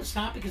no, it's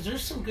not because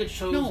there's some good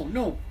shows.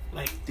 No,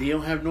 like they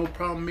don't have no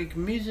problem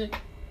making music.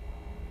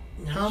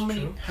 No,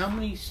 how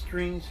many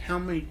strings? How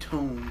many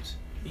tones?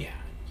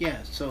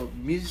 Yeah. So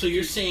music. So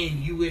you're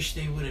saying you wish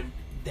they would have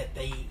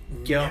they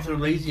get off their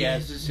lazy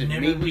asses and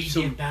never maybe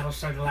redid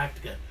Battlestar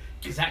Galactica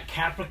because that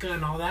Caprica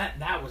and all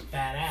that was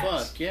badass.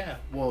 Fuck yeah!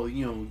 Well,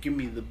 you know, give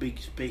me the big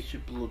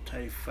spaceship, little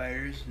TIE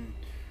fighters, and.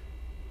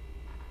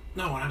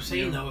 No, what I'm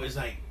saying though is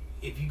like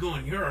if you go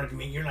on your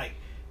argument, you're like.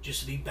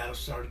 Just leave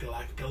Battlestar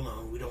Galactica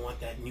alone. We don't want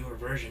that newer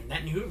version.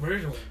 That newer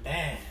version was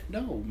bad.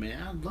 No,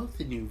 man. I love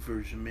the new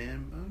version,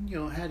 man. You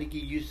know, I had to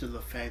get used to the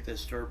fact that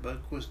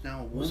Starbuck was now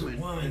a woman. Was a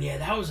woman, yeah.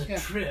 That was a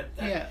trip.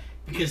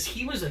 Because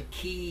he was a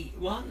key...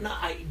 Well, no,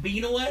 but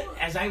you know what?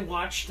 As I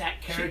watched that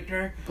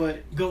character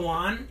go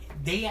on,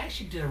 they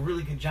actually did a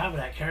really good job of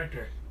that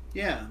character.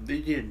 Yeah, they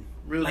did.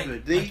 Real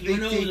good. They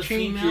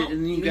changed it,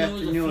 and then you got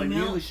a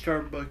new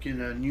Starbuck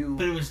and a new...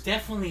 But it was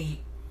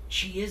definitely...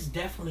 She is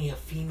definitely a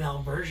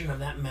female version of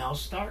that male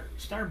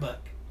Starbuck.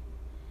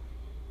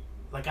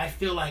 Like I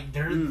feel like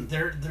they're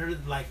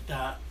like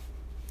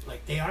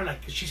they are like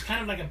she's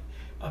kind of like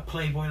a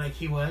playboy like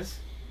he was.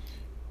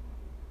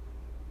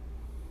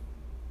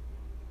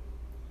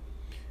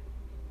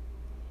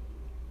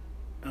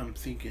 I'm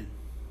thinking.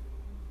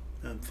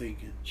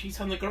 She's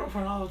on the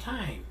girlfriend all the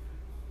time.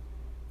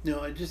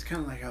 No, I just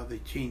kind of like how they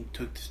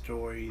took the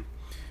story,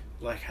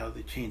 like how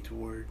they changed the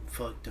word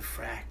 "fuck" to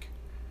 "frack."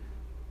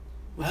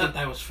 I thought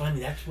that was funny.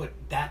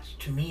 That's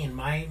to me in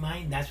my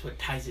mind. That's what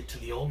ties it to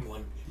the old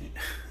one. Yeah.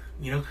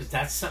 You know, because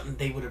that's something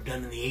they would have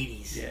done in the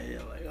 80s.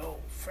 Yeah, like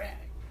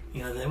frack.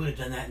 You know, they would have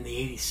done that in the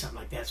 80s, something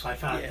like that. So I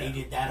felt like they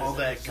did that. All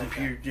that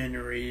computer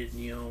generated,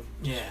 you know.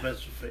 Yeah.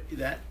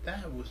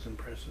 That was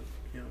impressive.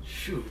 You know.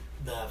 Shoot,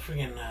 the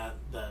friggin'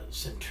 the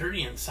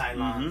Centurion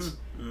Cylons.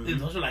 Dude,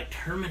 those are like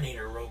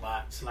Terminator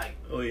robots. Like.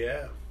 Oh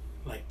yeah.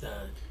 Like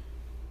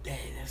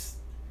that's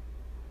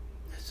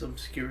some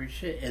scary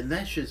shit, and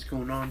that shit's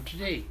going on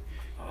today.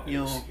 Oh, you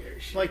know, scary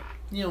shit. Like,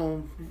 you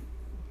know,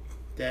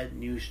 that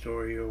news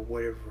story or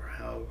whatever,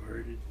 how I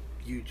heard it,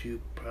 YouTube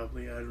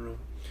probably, I don't know,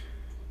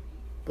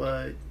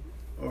 but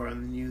or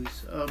on the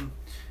news,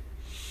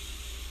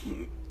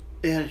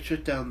 they had to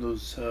shut down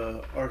those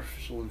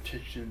artificial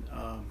intelligence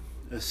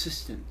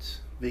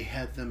assistants. They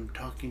had them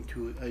talking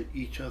to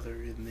each other,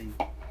 and then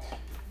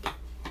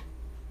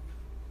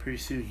pretty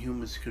soon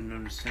humans couldn't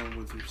understand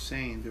what they're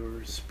saying. They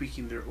were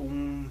speaking their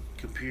own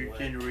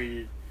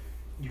computer-generated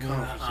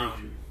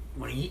conversation.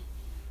 Want to eat?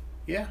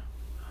 Yeah.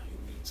 I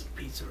need some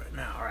pizza right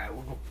now. All right,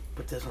 we'll go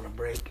put this on a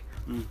break.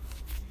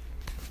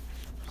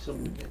 So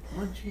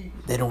munchy.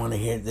 They don't want to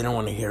hear. They don't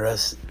want to hear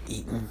us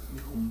eating.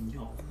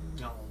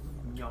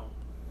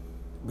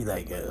 Be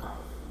like a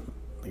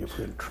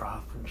fucking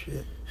trough and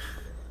shit.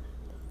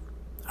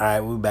 All right,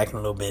 we'll be back in a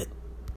little bit.